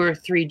 2 or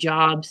 3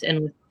 jobs.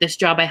 And with this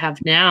job I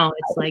have now,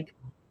 it's like,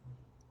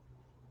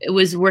 it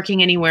was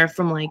working anywhere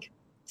from like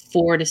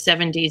 4 to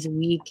 7 days a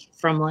week,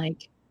 from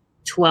like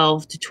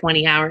 12 to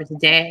 20 hours a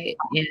day.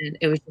 And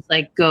it was just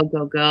like, go,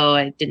 go, go.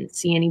 I didn't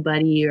see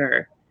anybody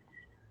or,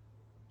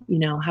 you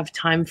know, have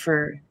time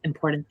for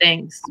important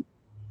things.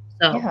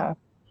 So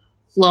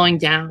slowing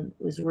down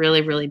was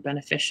really, really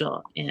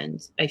beneficial.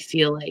 And I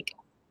feel like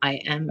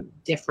I am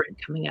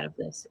different coming out of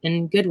this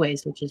in good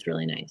ways, which is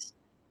really nice,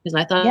 because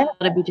I thought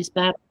it'd be just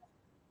bad.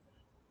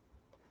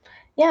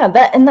 Yeah,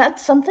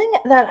 that's something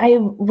that I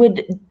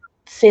would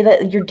say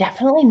that you're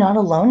definitely not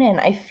alone in.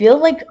 I feel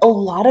like a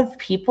lot of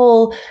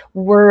people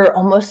were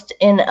almost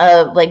in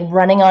a like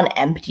running on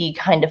empty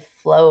kind of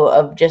flow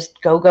of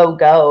just go, go,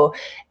 go.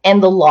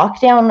 And the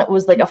lockdown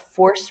was like a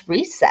forced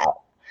reset.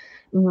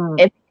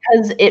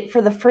 Because it,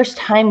 for the first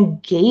time,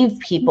 gave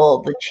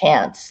people the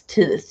chance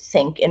to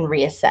think and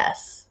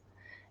reassess.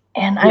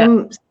 And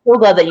I'm so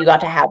glad that you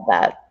got to have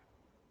that.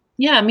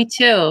 Yeah, me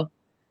too.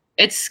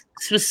 It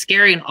was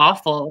scary and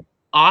awful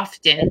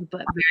often,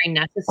 but very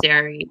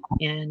necessary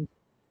and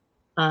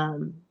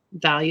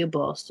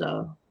valuable.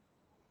 So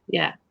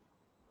yeah,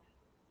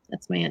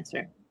 that's my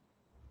answer.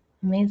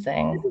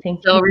 Amazing.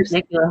 Thank you. So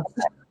ridiculous.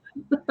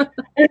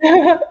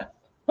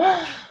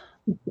 All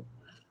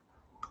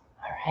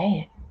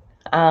right.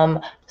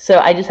 So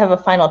I just have a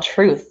final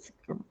truth,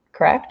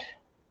 correct?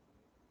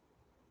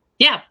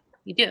 Yeah,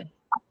 you do.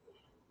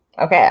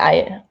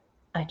 Okay,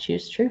 I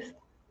choose truth.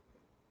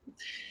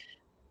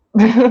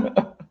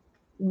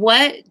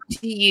 What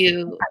do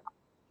you,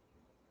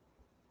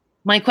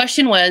 my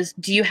question was,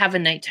 do you have a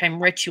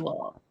nighttime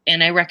ritual?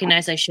 And I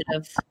recognize I should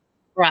have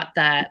brought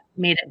that,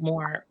 made it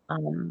more,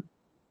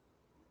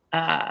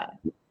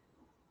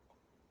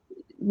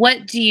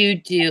 what do you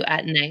do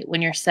at night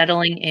when you're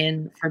settling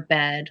in for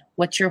bed?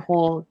 What's your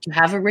do you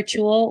have a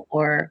ritual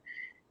or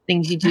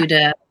things you do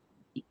to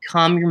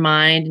calm your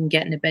mind and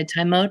get into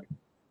bedtime mode?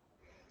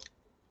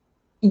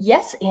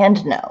 Yes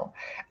and no.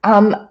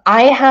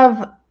 I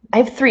have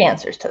 3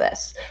 answers to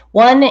this.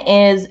 One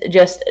is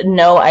just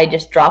no, I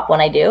just drop when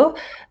I do,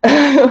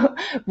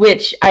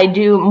 which I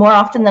do more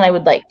often than I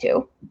would like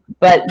to.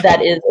 But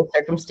that is a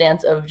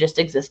circumstance of just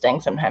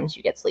existing. Sometimes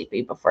you get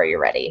sleepy before you're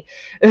ready.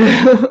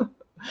 The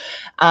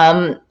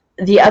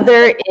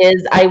other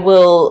is I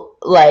will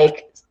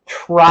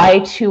try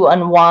to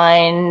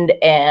unwind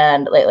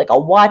and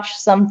I'll watch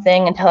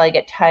something until I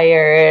get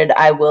tired.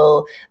 I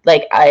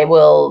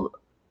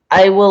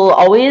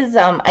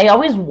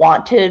always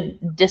want to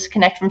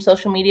disconnect from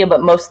social media,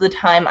 but most of the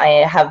time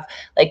I have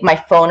my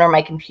phone or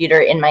my computer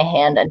in my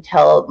hand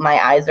until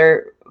my eyes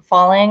are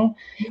falling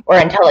or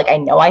until I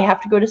know I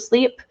have to go to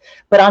sleep.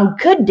 But on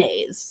good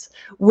days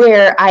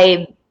where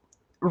I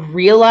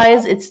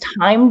realize it's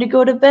time to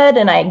go to bed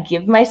and I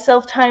give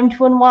myself time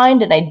to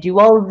unwind and I do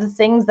all of the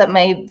things that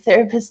my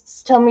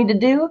therapists tell me to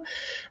do,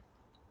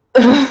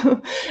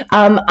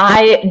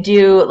 I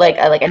do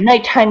a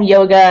nighttime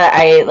yoga.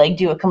 I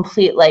do a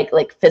complete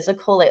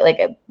physical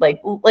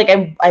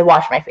I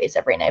wash my face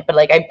every night, but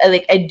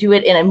I do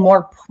it in a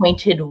more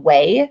pointed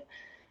way.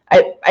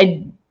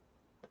 I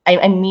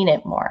mean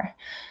it more.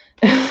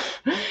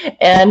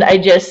 And I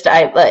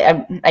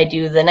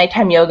do the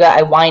nighttime yoga.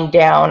 I wind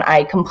down.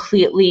 I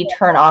completely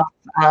turn off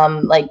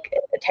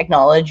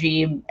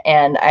technology,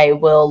 and I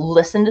will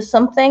listen to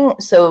something.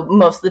 So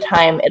most of the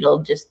time it'll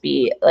just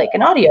be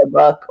an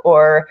audiobook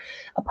or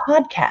a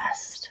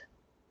podcast.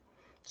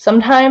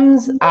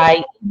 Sometimes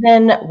I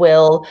even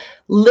will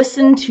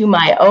listen to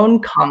my own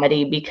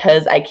comedy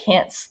because I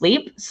can't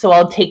sleep. So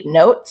I'll take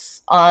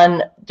notes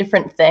on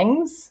different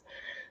things.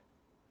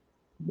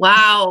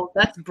 Wow,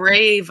 that's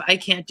brave. I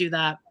can't do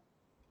that.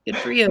 Good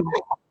for you.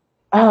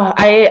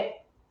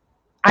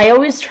 I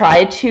always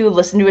try to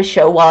listen to a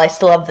show while I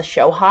still have the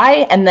show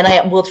high, and then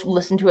I will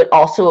listen to it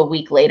also a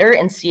week later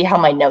and see how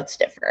my notes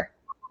differ.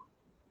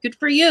 Good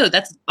for you.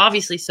 That's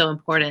obviously so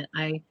important.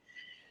 I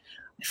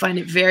find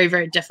it very,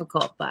 very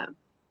difficult, but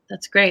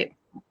that's great.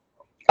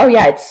 Oh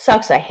yeah, it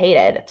sucks. I hate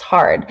it. It's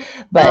hard,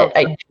 but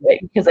I do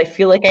it because I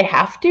feel like I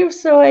have to,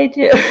 so I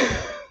do.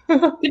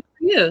 Good for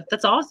you.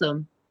 That's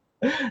awesome.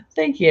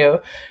 Thank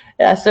you.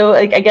 Yeah, so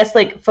I guess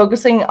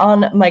focusing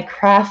on my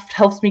craft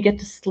helps me get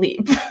to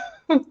sleep.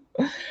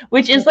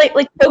 Which is like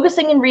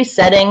focusing and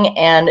resetting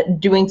and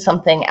doing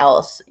something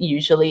else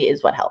usually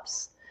is what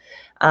helps.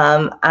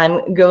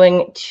 I'm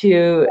going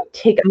to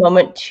take a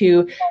moment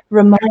to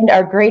remind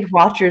our great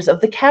watchers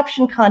of the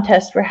caption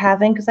contest we're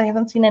having because I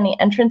haven't seen any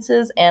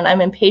entrances and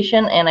I'm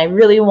impatient and I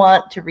really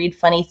want to read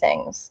funny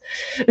things.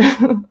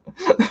 I'm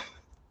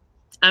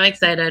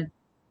excited.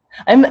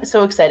 I'm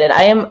so excited.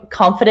 I am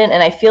confident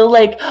and I feel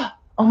like,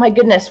 oh my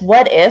goodness,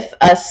 what if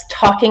us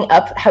talking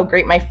up how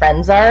great my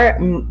friends are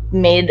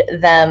made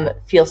them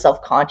feel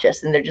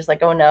self-conscious and they're just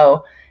like, oh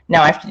no,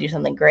 now I have to do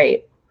something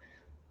great.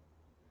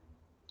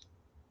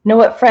 Know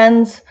what,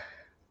 friends?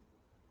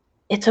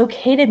 It's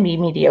okay to be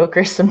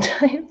mediocre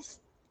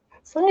sometimes,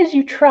 as long as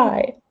you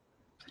try.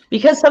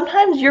 Because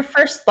sometimes your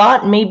first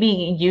thought may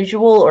be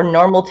usual or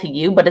normal to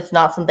you, but it's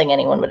not something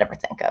anyone would ever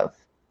think of.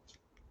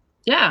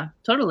 Yeah,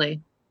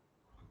 totally.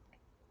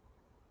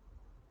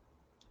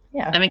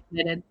 Yeah. I'm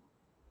excited.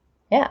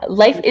 Yeah,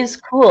 life is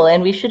cool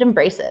and we should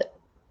embrace it.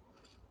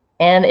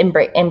 And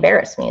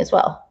embarrass me as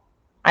well.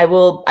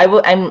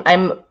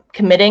 I'm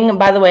committing,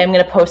 by the way, I'm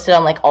going to post it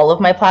on all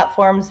of my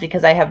platforms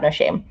because I have no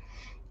shame.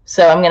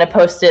 So I'm going to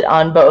post it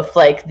on both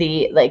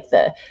the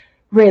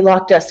Ray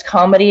Lockdust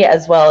comedy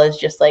as well as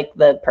just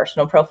the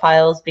personal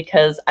profiles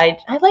because I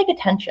like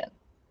attention.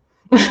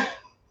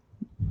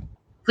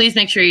 Please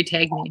make sure you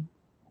tag me.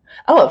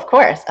 Oh, of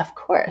course.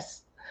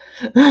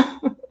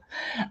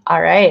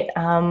 All right.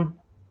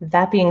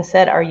 That being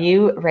said, are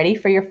you ready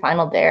for your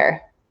final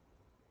dare?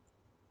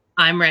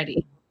 I'm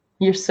ready.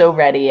 You're so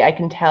ready. I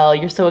can tell.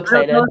 You're so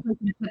excited. I don't know if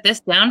I can put this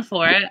down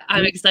for it.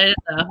 I'm excited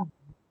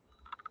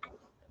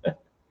though.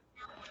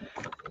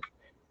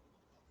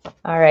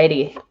 All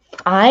righty.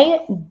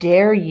 I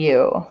dare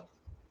you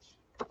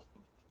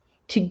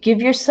to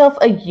give yourself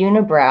a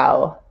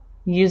unibrow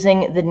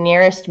using the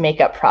nearest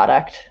makeup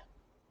product.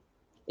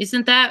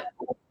 Isn't that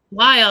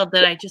wild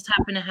that I just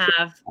happen to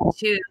have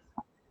 2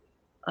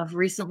 of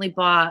recently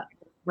bought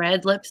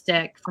red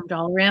lipstick from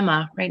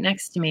Dollarama right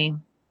next to me?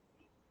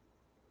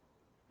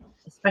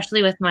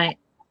 Especially with my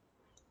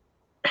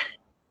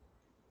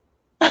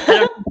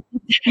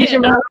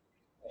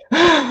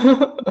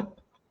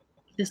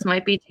this This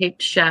might be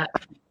taped shut.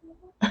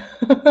 Do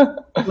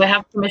I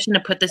have permission to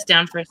put this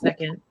down for a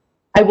second?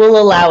 I will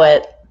allow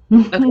it.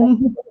 Okay.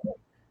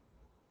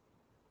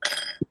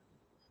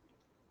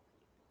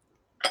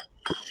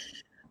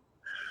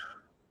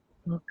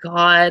 Oh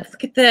God,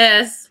 look at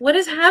this. What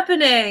is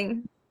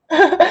happening?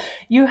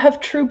 You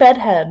have true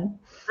bedhead.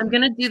 I'm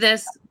going to do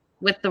this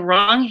with the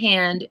wrong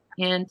hand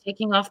and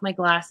taking off my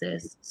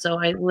glasses.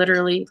 So I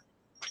literally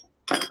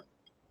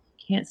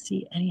can't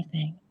see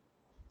anything.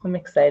 I'm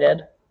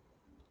excited.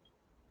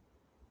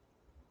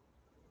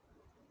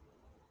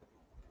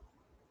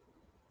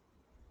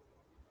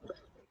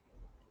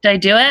 Did I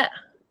do it?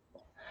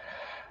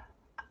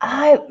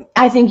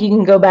 I think you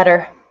can go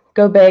better.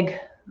 Go big.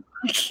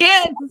 I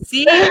can't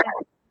see it.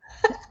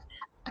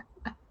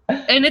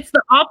 And it's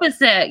the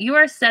opposite. You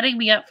are setting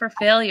me up for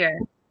failure.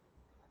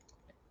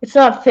 It's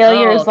not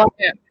failure as long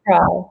yeah. as you try.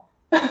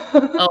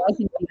 Oh, I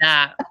can see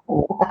that.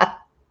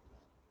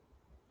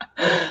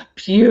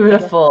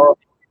 Beautiful.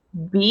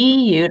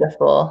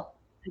 Beautiful.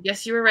 I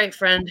guess you were right,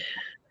 friend.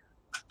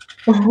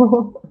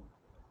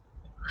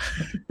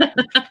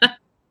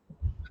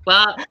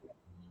 Well,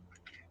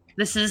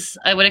 this is,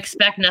 I would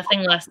expect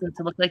nothing less than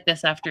to look like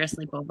this after a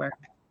sleepover.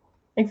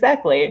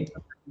 Exactly.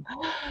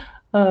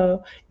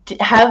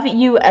 Have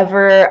you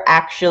ever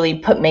actually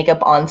put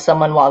makeup on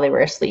someone while they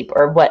were asleep?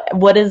 Or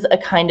what is a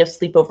kind of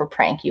sleepover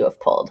prank you have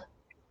pulled?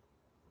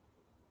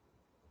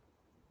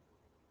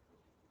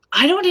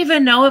 I don't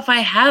even know if I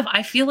have.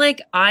 I feel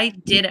like I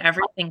did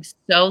everything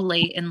so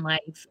late in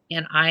life,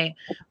 and I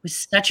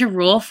was such a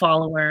rule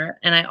follower,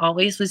 and I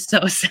always was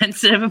so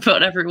sensitive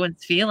about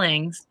everyone's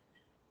feelings.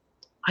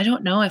 I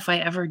don't know if I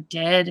ever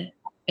did.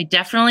 I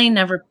definitely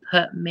never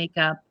put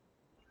makeup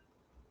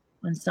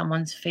on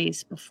someone's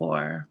face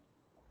before.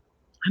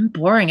 I'm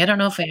boring. I don't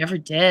know if I ever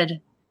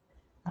did.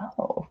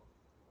 Oh.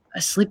 A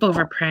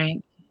sleepover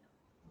prank.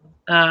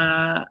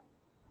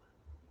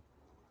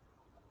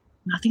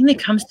 Nothing that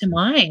comes to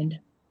mind.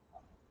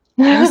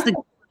 I was the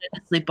good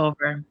at the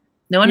sleepover.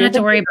 No one had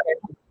to worry about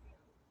it.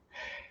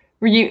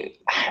 Were you?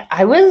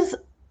 I was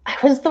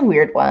the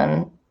weird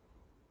one.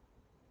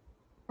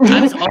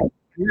 I was always the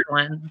weird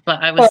one,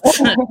 but I was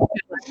the good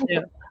one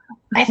too.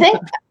 I think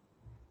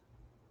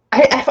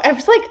I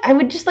was like, I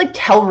would just like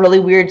tell really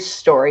weird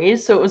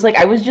stories. So it was like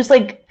I was just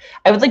like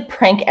I would like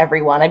prank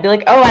everyone. I'd be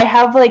like, oh, I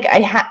have like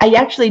I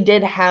actually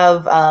did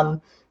have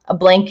a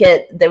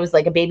blanket that was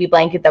like a baby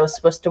blanket that was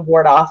supposed to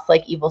ward off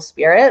like evil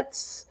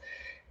spirits.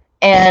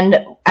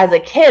 And as a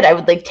kid, I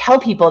would like tell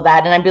people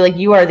that, and I'd be like,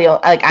 "You are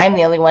I'm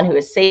the only one who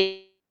is safe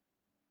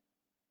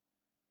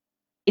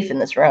in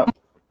this room."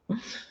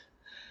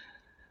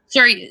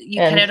 Sorry, you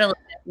cut out a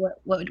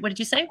little bit. What did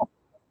you say?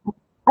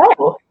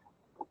 Oh,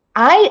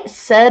 I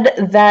said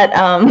that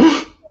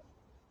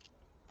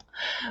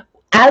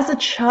as a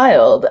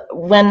child,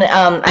 when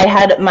I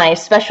had my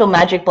special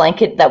magic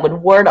blanket that would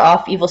ward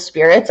off evil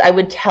spirits, I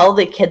would tell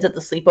the kids at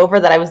the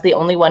sleepover that I was the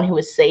only one who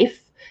was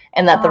safe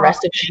and that the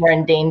rest of them were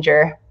in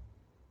danger.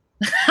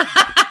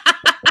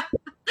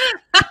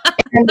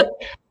 And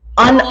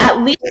on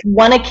at least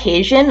one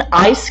occasion,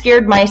 I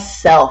scared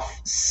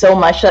myself so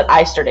much that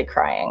I started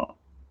crying.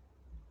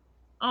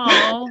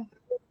 Oh,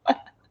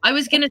 I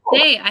was going to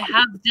say, I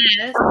have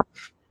this.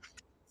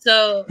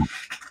 So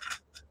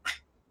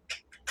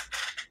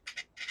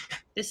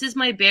this is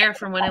my bear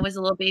from when I was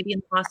a little baby in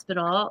the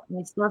hospital, and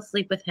I still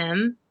sleep with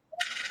him.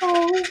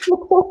 Oh, you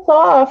look so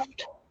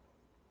soft.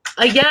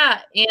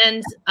 Yeah,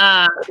 and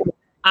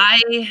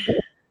I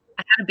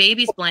had a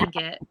baby's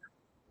blanket,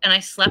 and I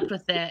slept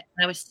with it.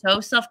 And I was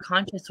so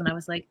self-conscious when I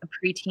was like a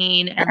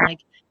preteen and like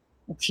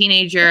a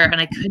teenager,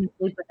 and I couldn't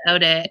sleep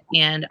without it.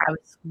 And I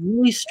was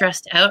really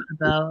stressed out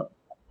about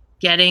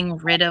getting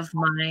rid of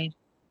my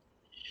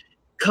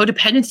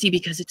codependency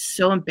because it's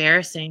so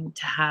embarrassing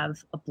to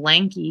have a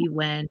blankie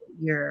when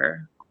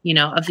you're,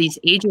 of these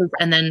ages.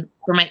 And then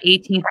for my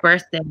 18th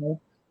birthday,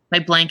 my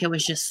blanket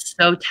was just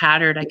so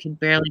tattered I could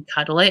barely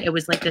cuddle it. It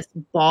was like this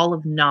ball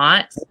of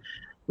knots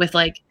with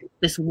like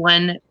this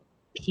one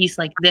piece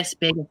like this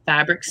big of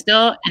fabric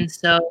still. And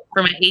so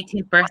for my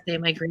 18th birthday,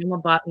 my grandma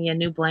bought me a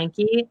new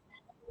blankie,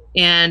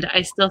 and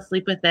I still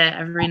sleep with it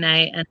every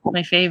night, and it's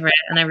my favorite.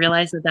 And I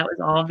realized that was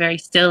all very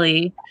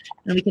silly,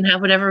 and we can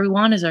have whatever we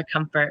want as our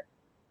comfort.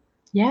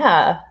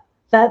 Yeah,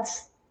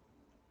 that's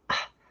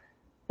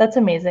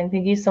amazing.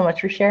 Thank you so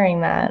much for sharing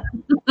that.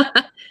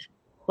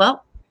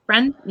 Well,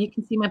 friend, you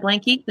can see my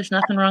blankie. There's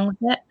nothing wrong with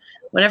it.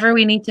 Whatever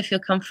we need to feel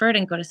comfort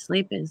and go to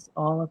sleep is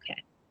all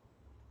okay.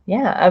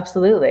 Yeah,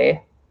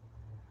 absolutely.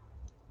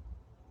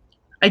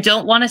 I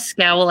don't want to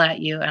scowl at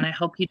you, and I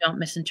hope you don't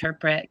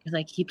misinterpret, because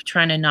I keep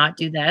trying to not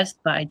do this,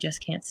 but I just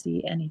can't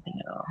see anything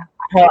at all.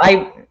 Well,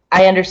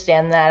 I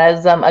understand that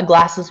as a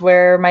glasses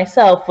wearer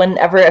myself.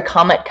 Whenever a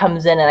comment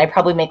comes in, and I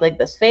probably make like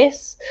this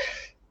face,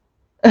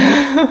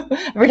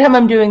 every time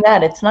I'm doing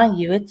that, it's not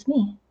you, it's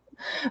me.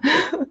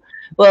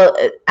 Well,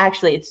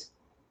 actually,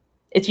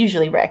 it's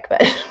usually Rick,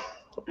 but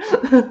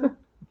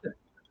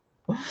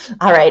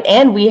all right.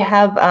 And we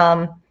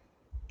have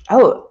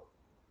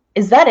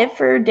is that it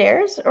for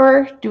dares,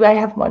 or do I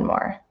have one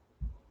more?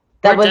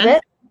 That was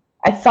it?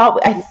 I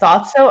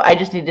thought so. I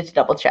just needed to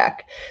double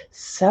check.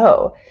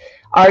 So,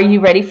 are you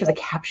ready for the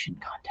caption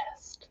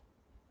contest?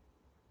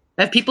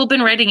 Have people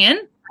been writing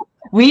in?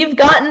 We've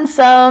gotten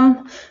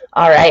some.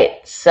 All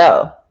right.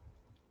 So,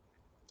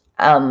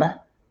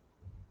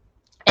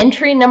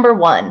 entry number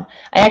 1.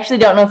 I actually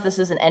don't know if this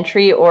is an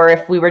entry or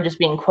if we were just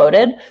being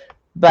quoted,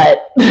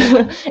 but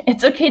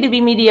it's okay to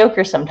be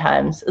mediocre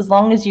sometimes, as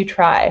long as you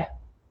try.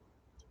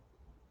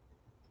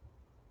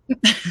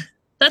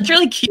 That's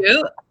really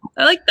cute.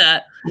 I like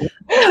that.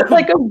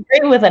 Like a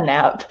great with a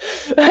nap.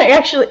 I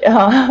actually,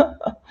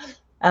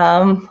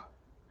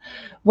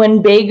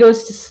 when Bay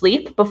goes to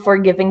sleep before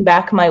giving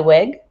back my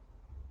wig.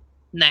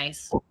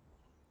 Nice.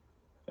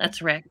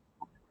 That's Rick.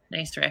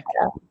 Nice, Rick.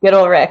 Yeah, good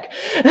old Rick.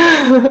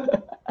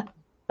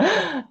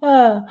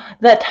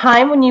 That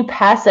time when you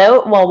pass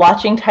out while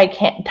watching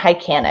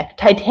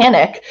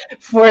Titanic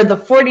for the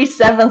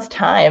 47th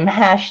time.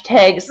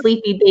 Hashtag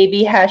sleepy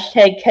baby.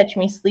 Hashtag catch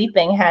me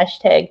sleeping.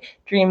 Hashtag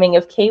dreaming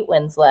of Kate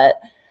Winslet.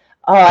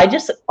 Oh, I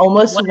just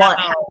almost want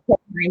hashtag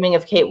dreaming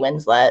of Kate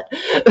Winslet.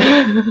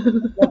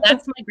 Well,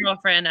 that's my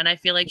girlfriend, and I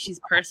feel like she's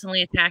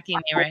personally attacking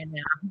me right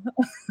now.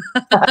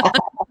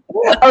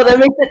 Oh, that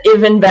makes it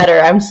even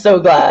better. I'm so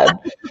glad.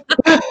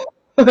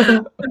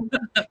 I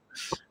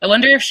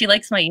wonder if she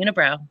likes my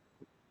unibrow.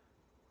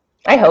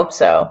 I hope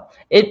so.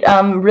 It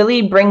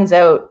really brings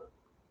out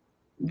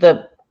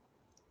the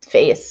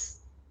face.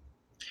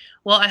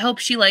 Well, I hope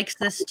she likes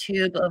this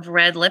tube of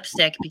red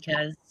lipstick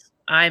because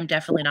I'm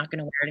definitely not going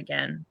to wear it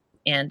again.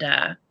 And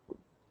so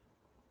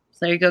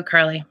there you go,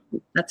 Carly.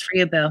 That's for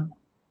you, Bill.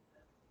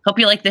 Hope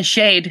you like the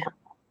shade.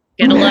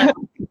 Get a look.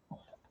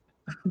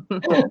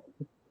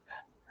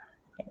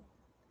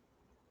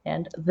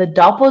 And the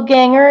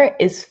doppelganger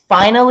is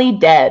finally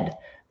dead.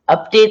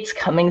 Updates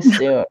coming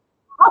soon.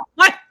 Oh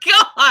my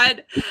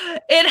God!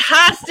 It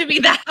has to be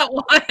that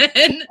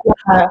one.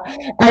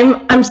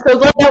 I'm so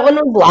glad that one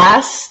was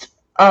last.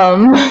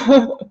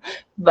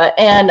 But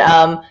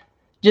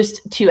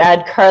just to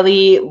add,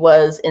 Carly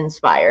was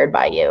inspired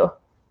by you.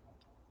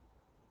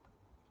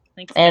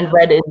 Thanks, and Bill.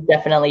 red is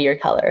definitely your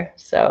color.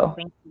 So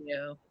thank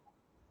you.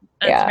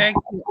 That's very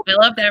cute. I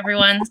loved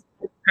everyone's.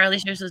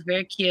 Carly's yours was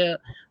very cute.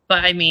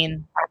 But I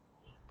mean,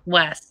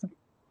 Wes.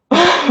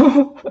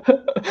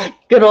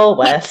 Good old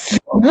Wes.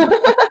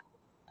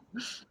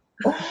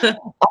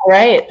 All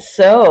right,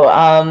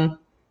 so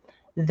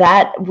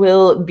that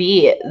will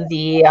be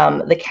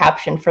the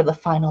caption for the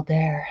final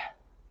dare.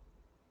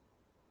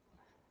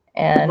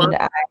 And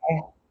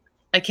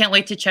I can't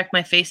wait to check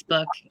my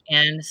Facebook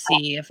and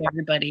see if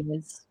everybody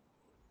is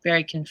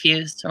very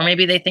confused, or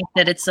maybe they think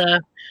that it's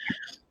a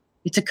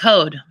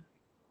code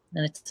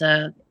and it's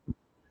a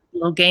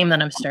little game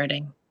that I'm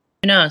starting.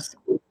 Who knows?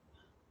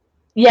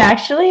 Yeah,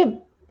 actually,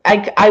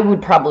 I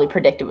would probably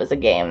predict it was a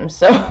game.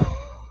 So,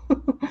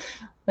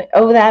 like,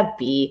 oh, that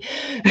bee.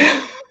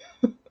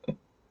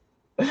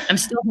 I'm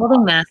still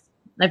holding this.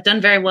 I've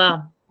done very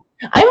well.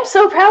 I'm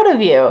so proud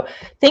of you.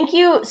 Thank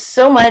you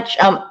so much.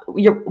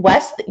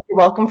 Wes, you're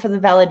welcome for the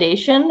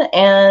validation,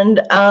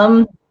 and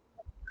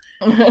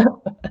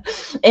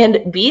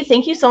and B,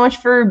 thank you so much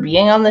for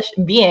being on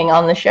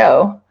the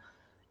show.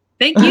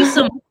 Thank you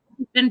so much.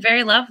 It's been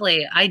very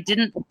lovely. I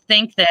didn't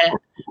think that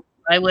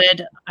I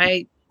would.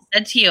 I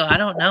said to you, I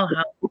don't know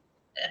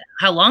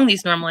how long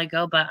these normally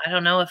go, but I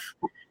don't know if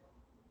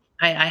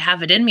I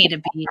have it in me to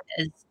be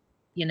as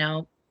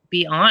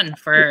be on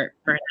for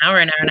an hour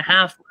and a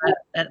half. But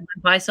that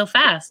went by so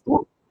fast.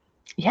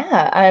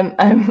 Yeah,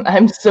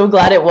 I'm so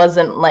glad it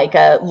wasn't like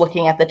a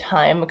looking at the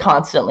time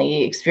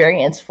constantly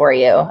experience for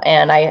you,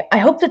 and I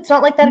hope it's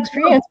not like that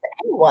experience for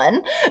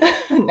anyone.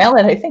 Now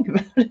that I think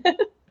about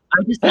it,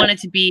 I just wanted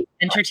to be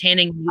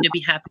entertaining you to be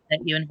happy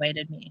that you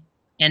invited me.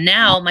 And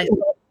now my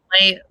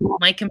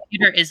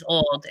computer is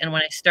old, and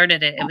when I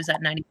started it, it was at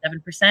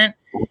 97%,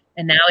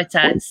 and now it's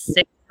at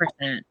 6%.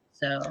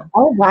 So.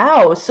 Oh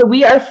wow! So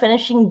we are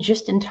finishing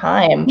just in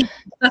time.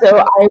 So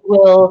I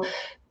will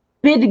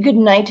bid good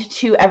night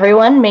to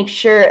everyone. Make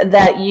sure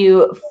that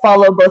you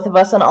follow both of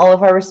us on all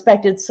of our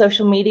respected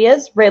social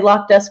medias,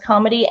 Raylock Dust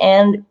Comedy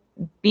and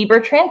B.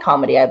 Bertrand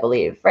Comedy, I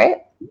believe,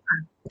 right?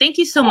 Thank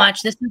you so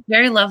much. This is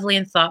very lovely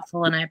and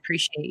thoughtful, and I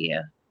appreciate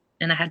you.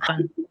 And I had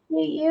fun.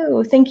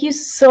 Thank you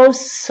so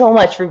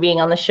much for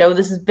being on the show.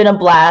 This has been a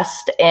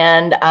blast,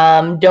 and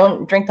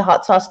don't drink the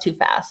hot sauce too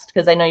fast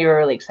because I know you were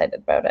really excited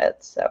about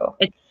it. So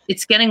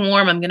it's getting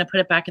warm. I'm gonna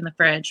put it back in the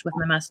fridge with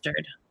my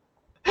mustard.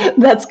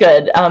 That's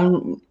good.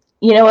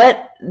 You know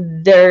what?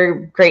 They're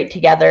great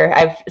together.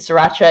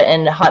 Sriracha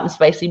and hot and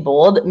spicy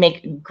bold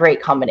make great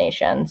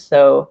combinations.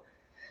 So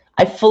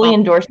I fully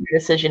endorse your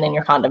decision in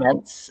your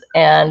condiments.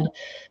 And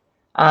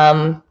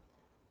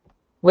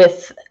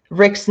with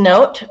Rick's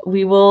note,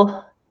 we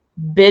will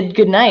bid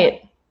good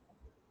night.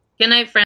 Good night, friends.